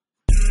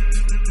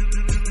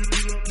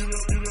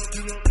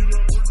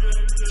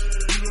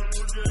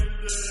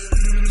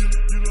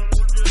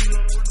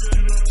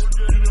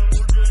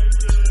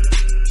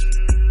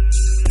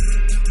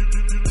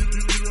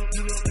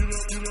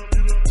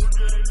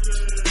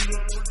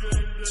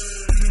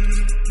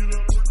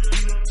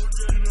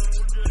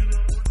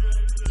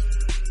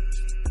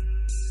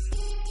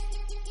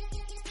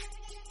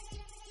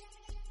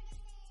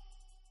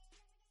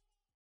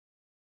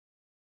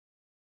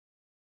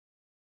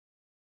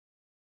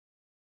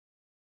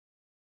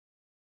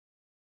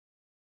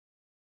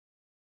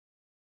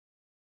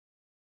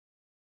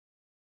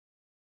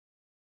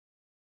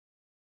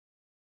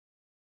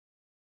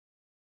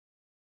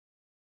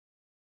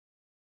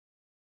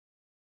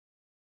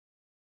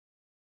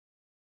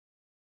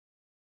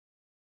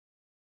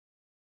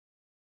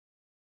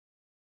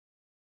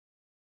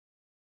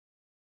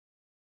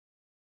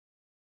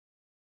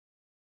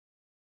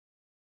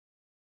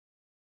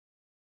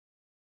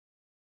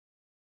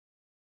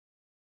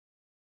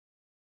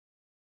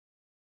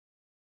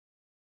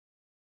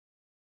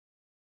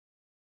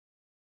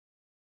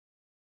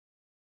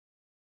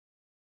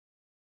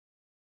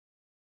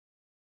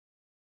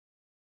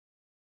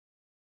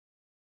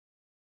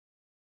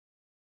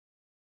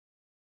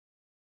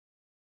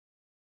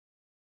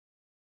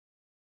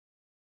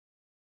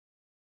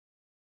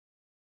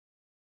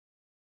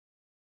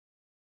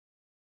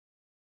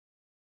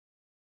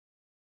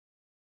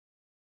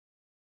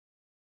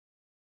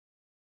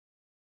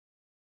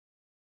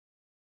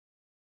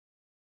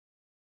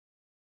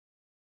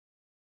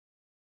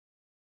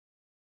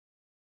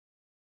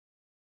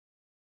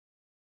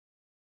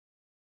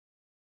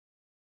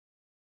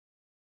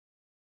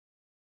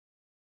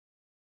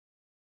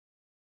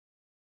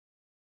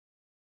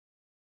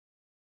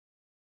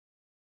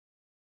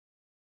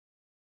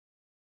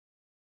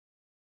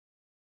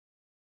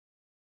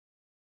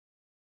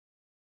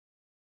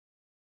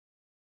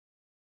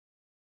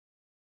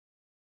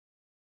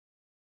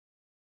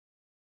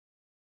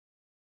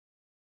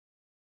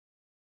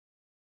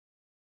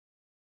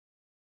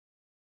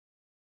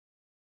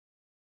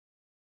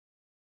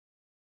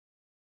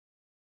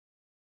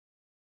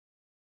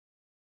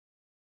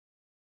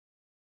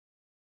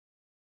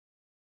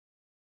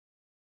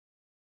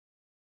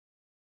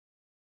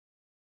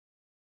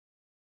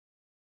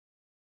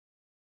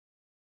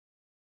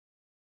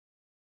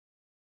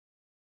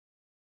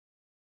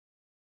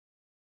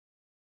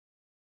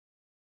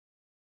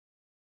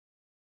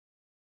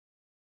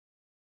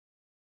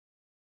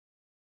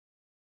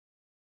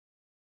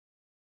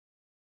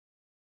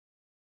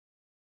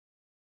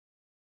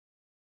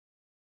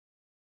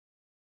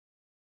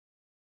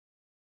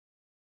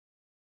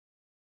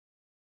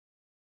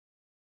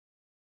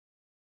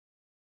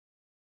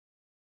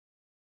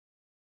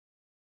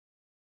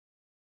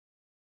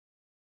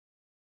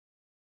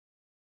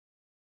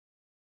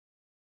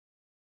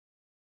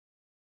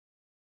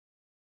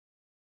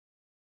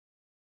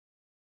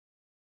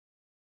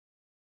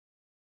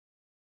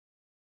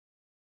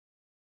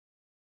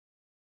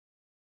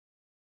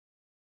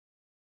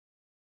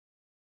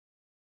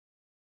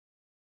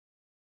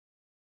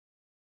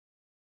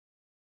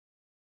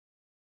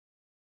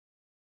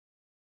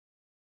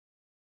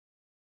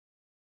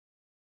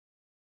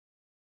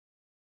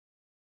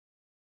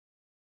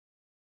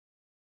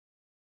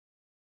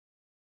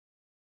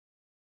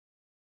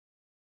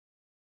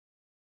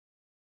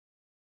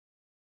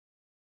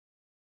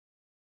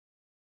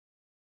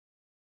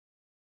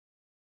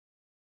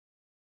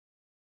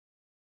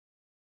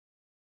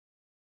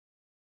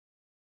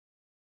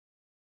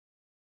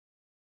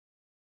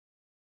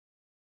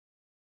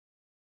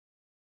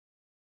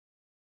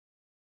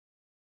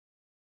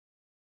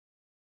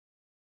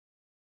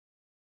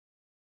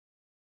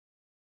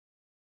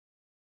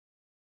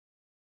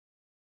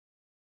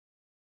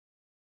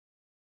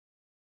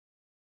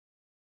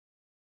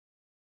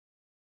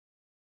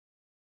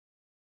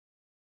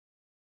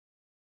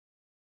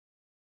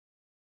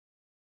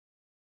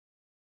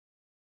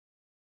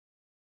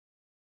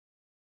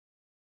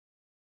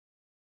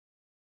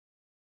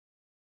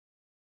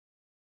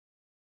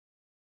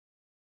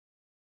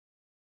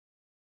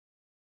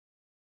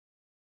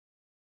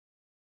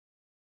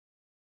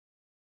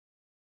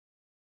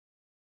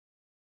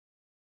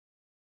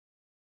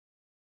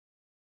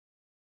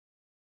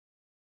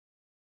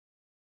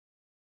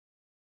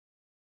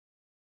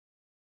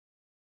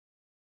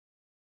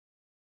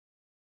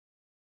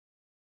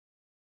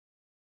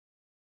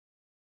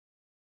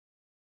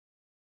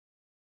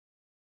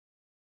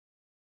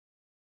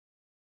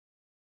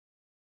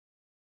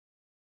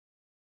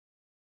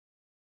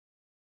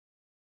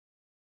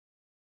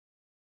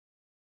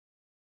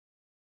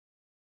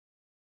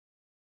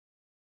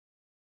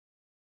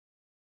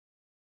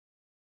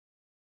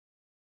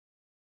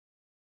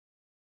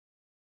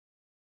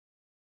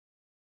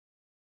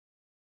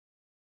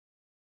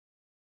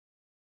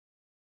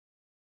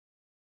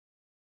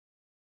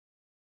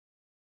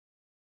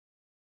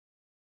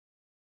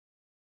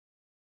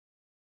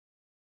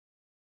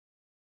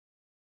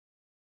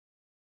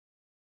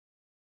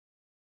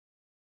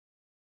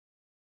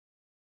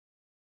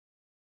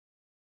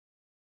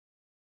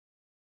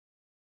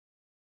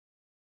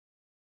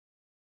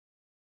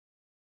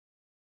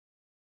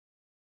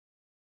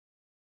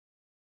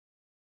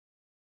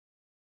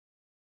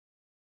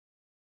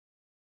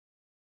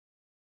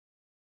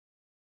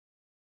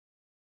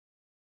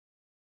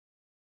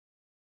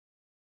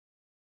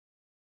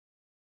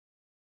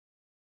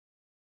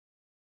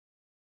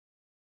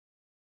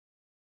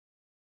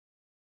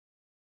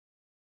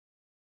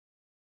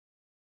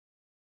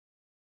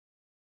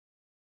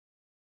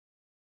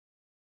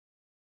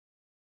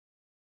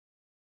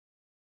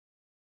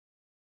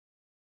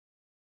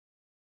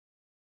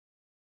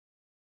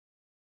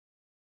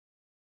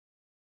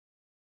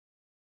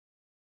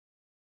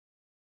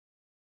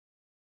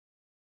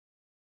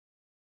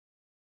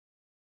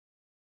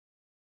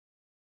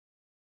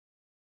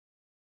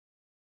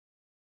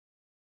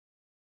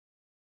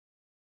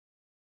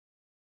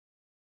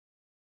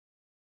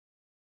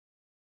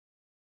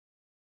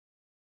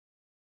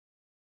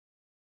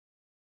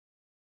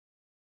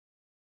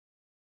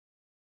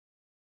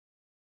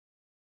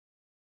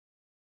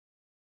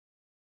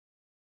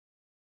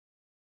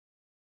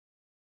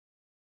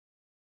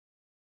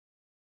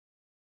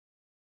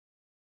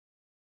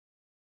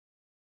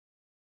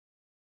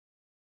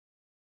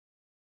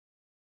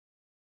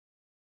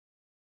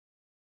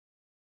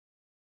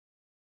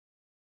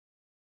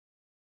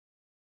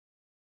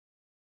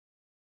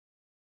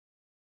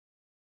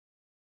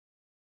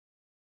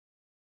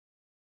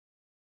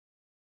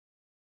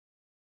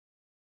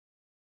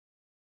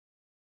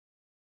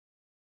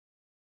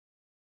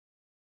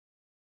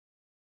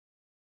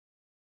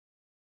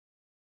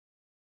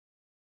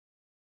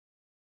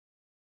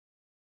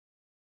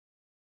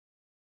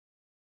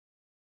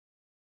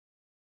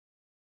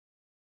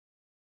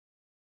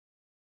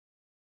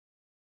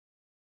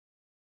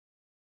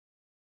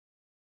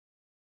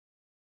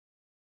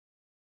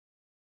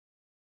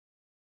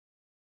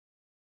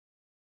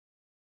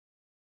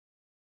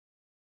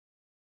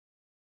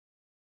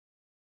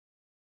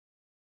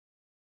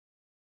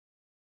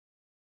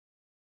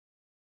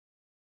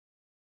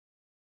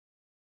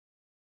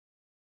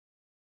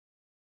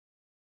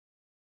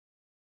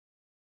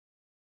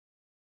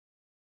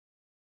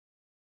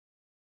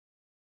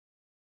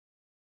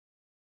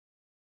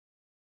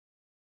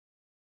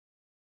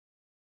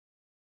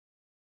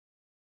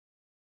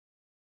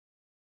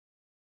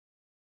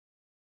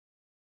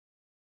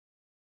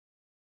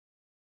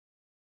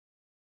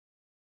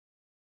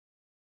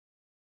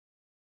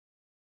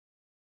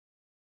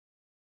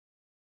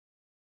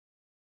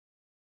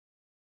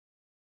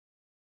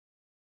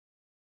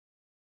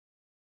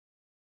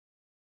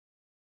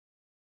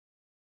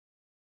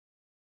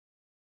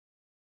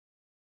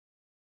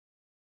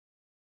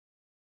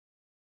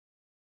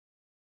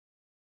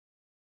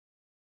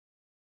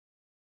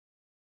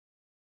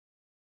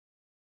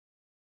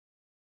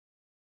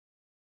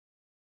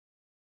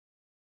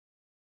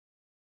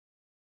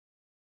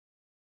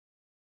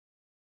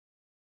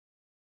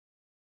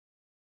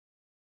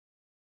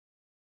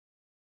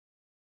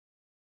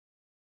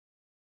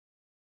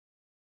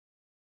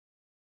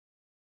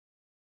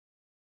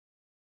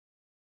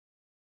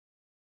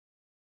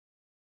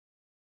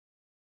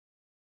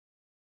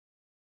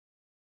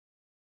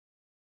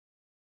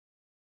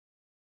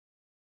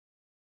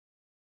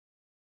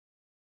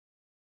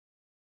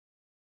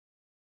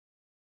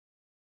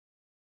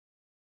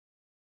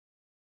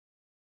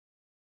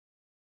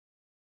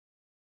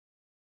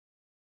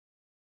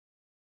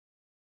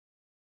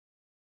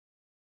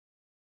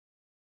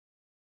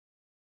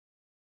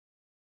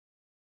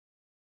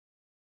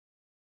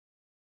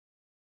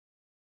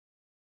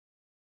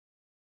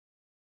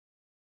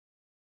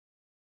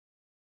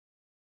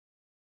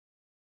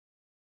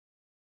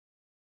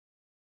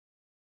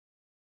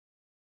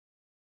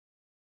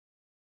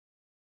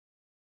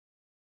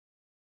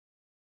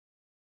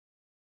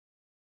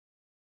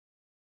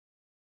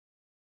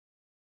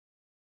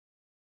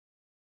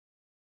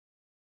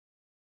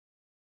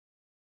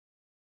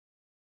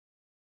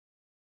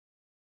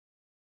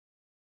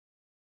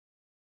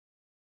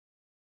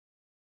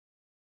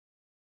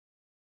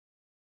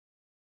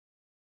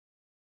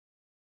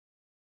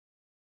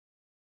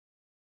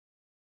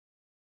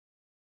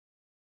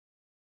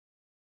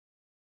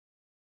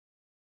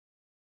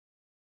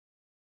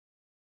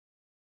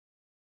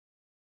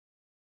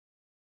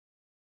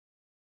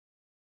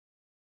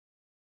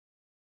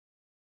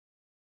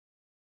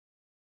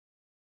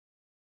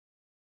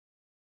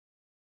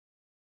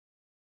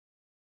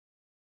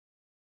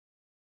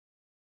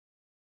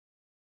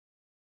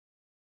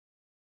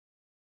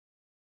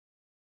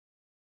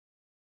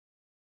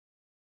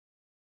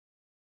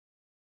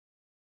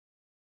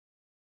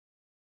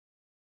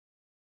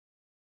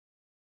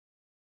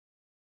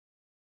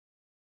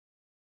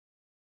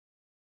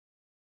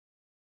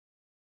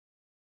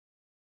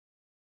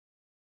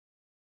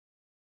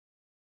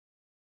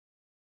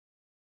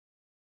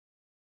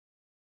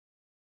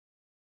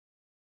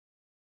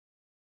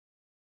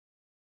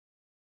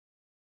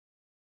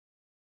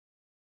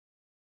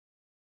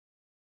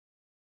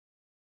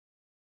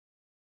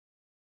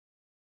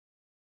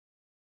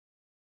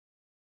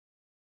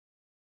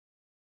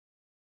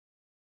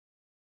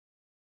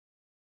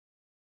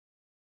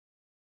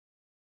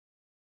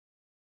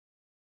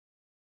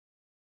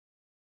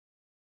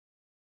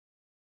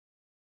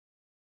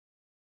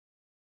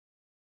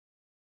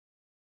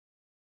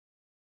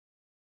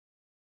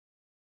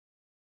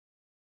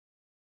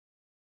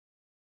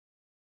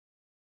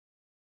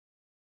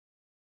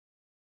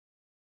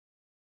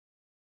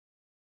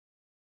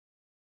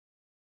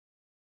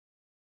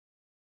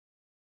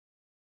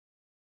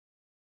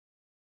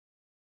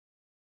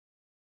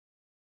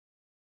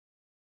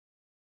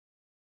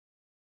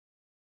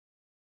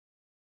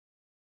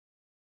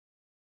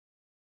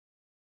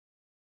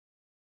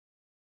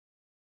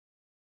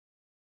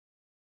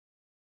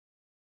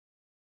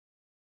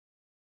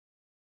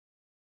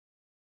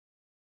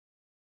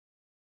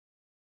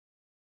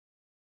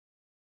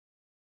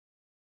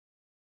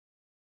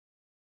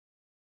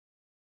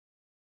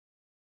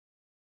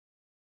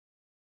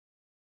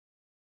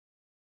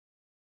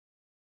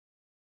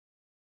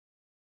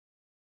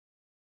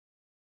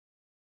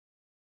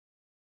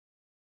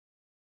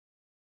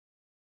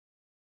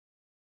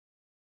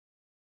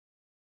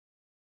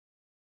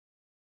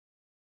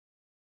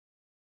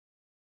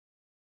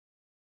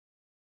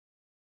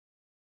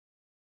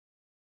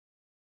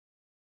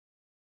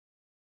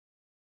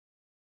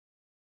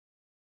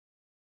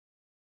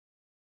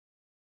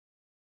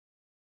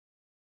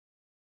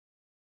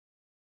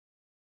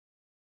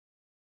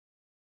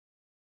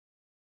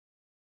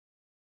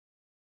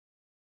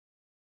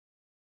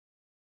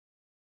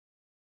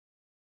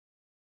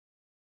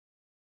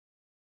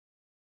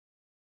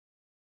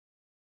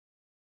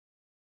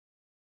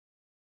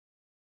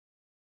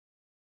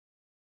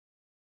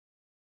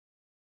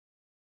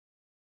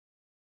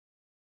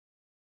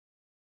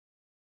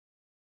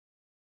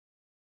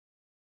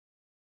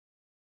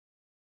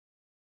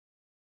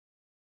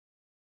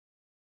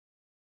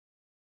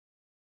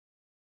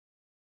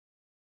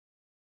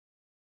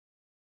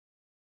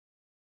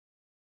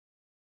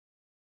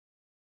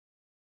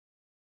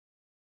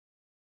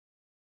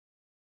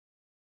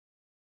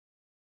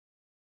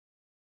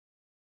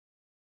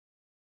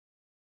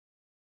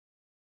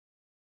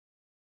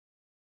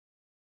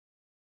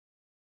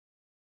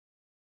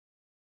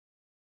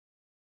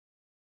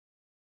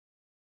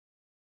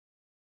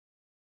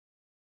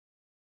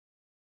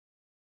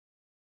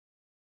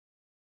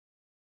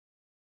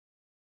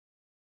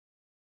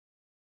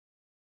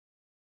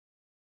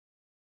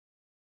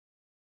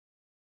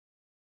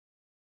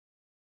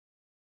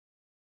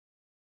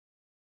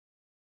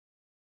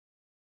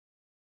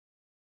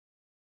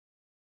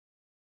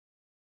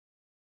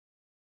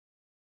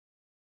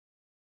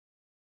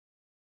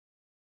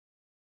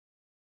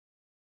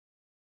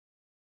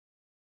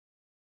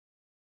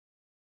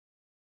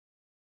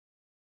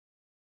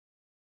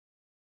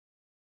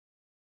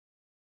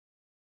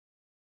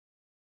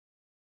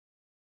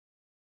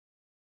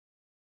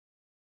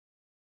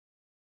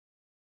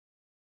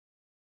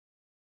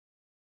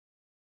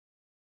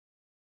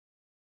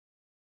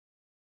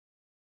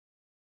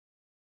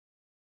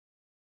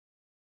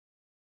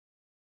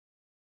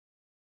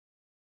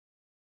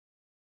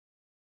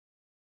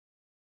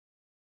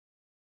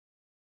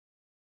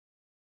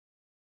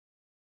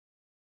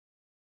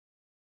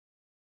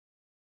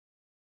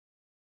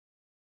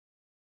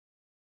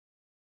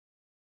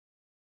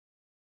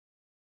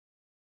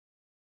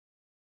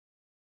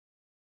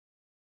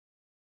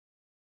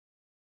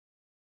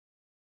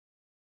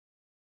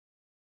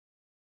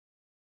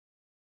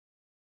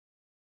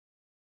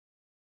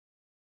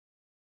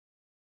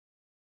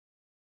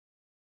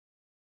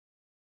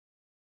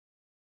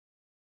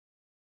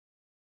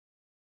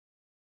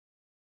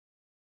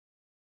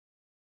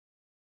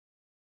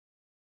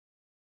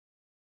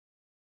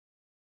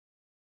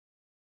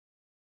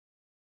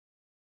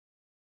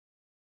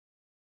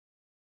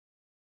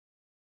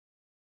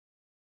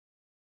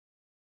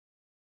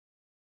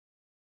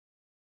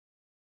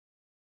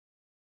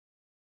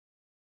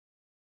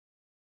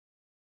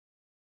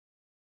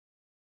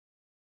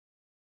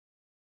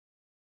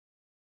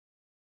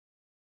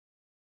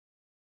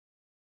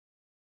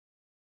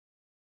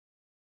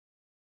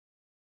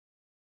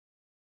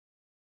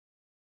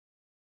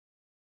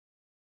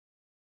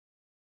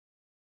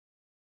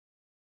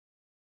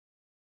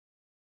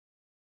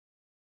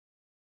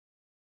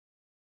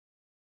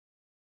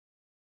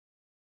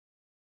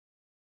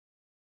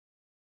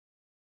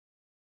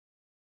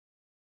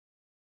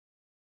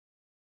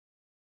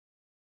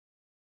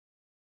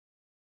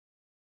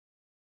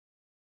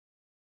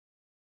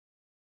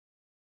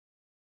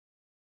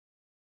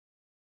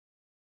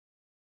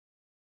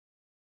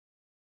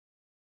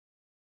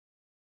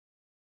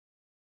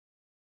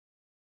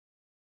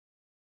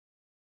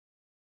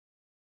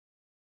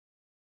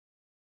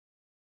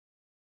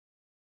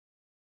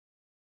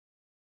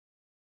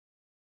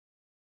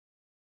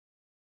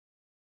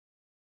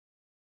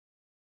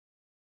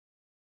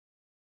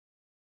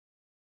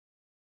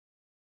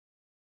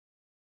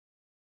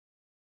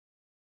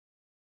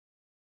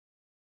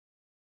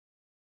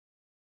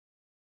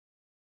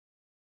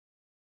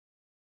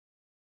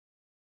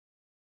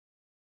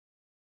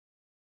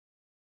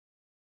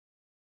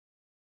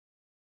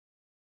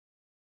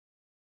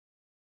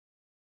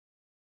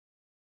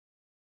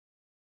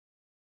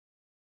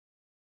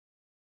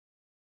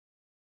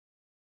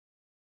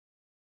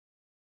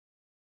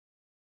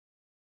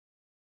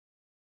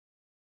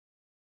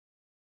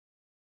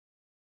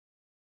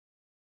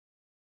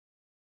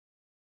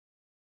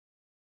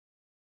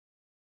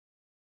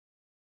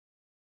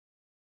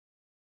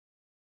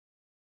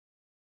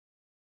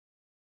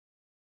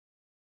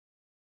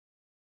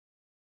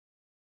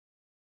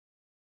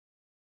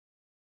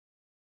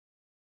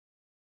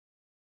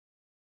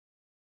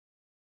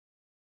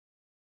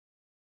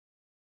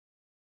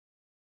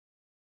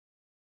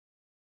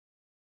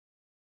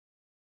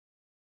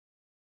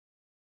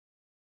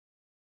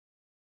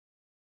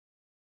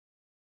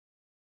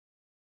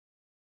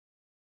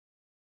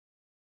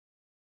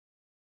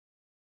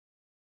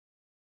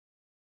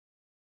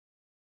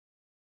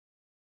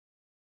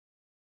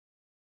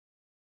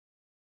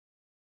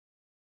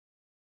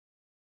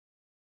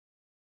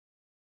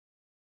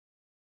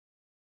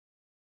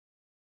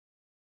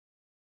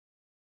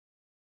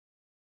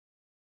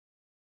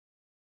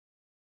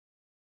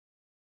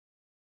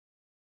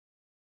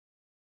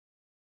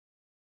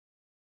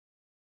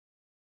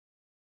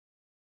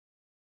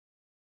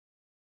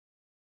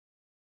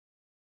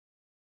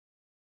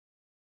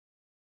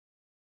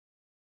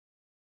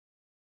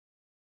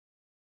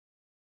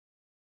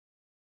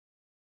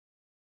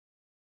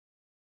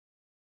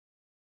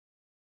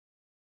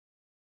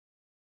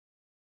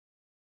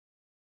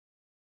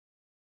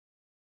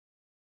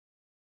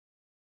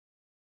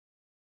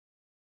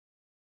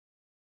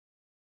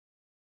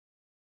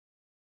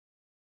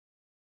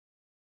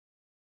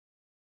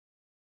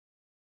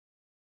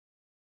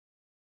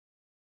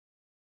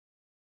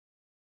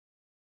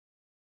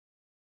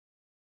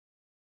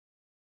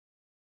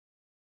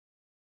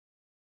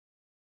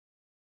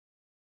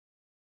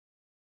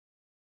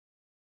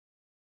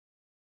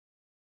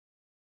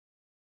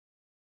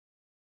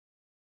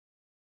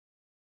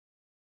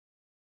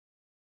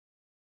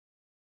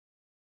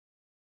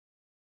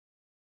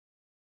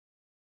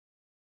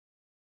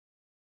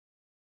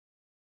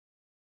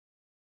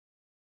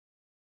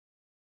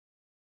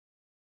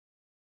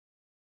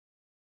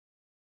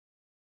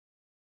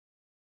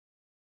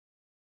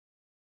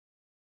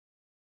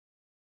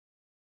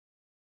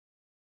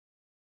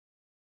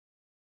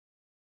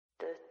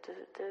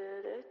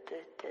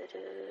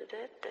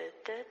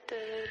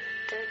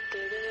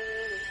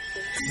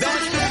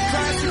 That's the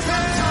price you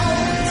pay.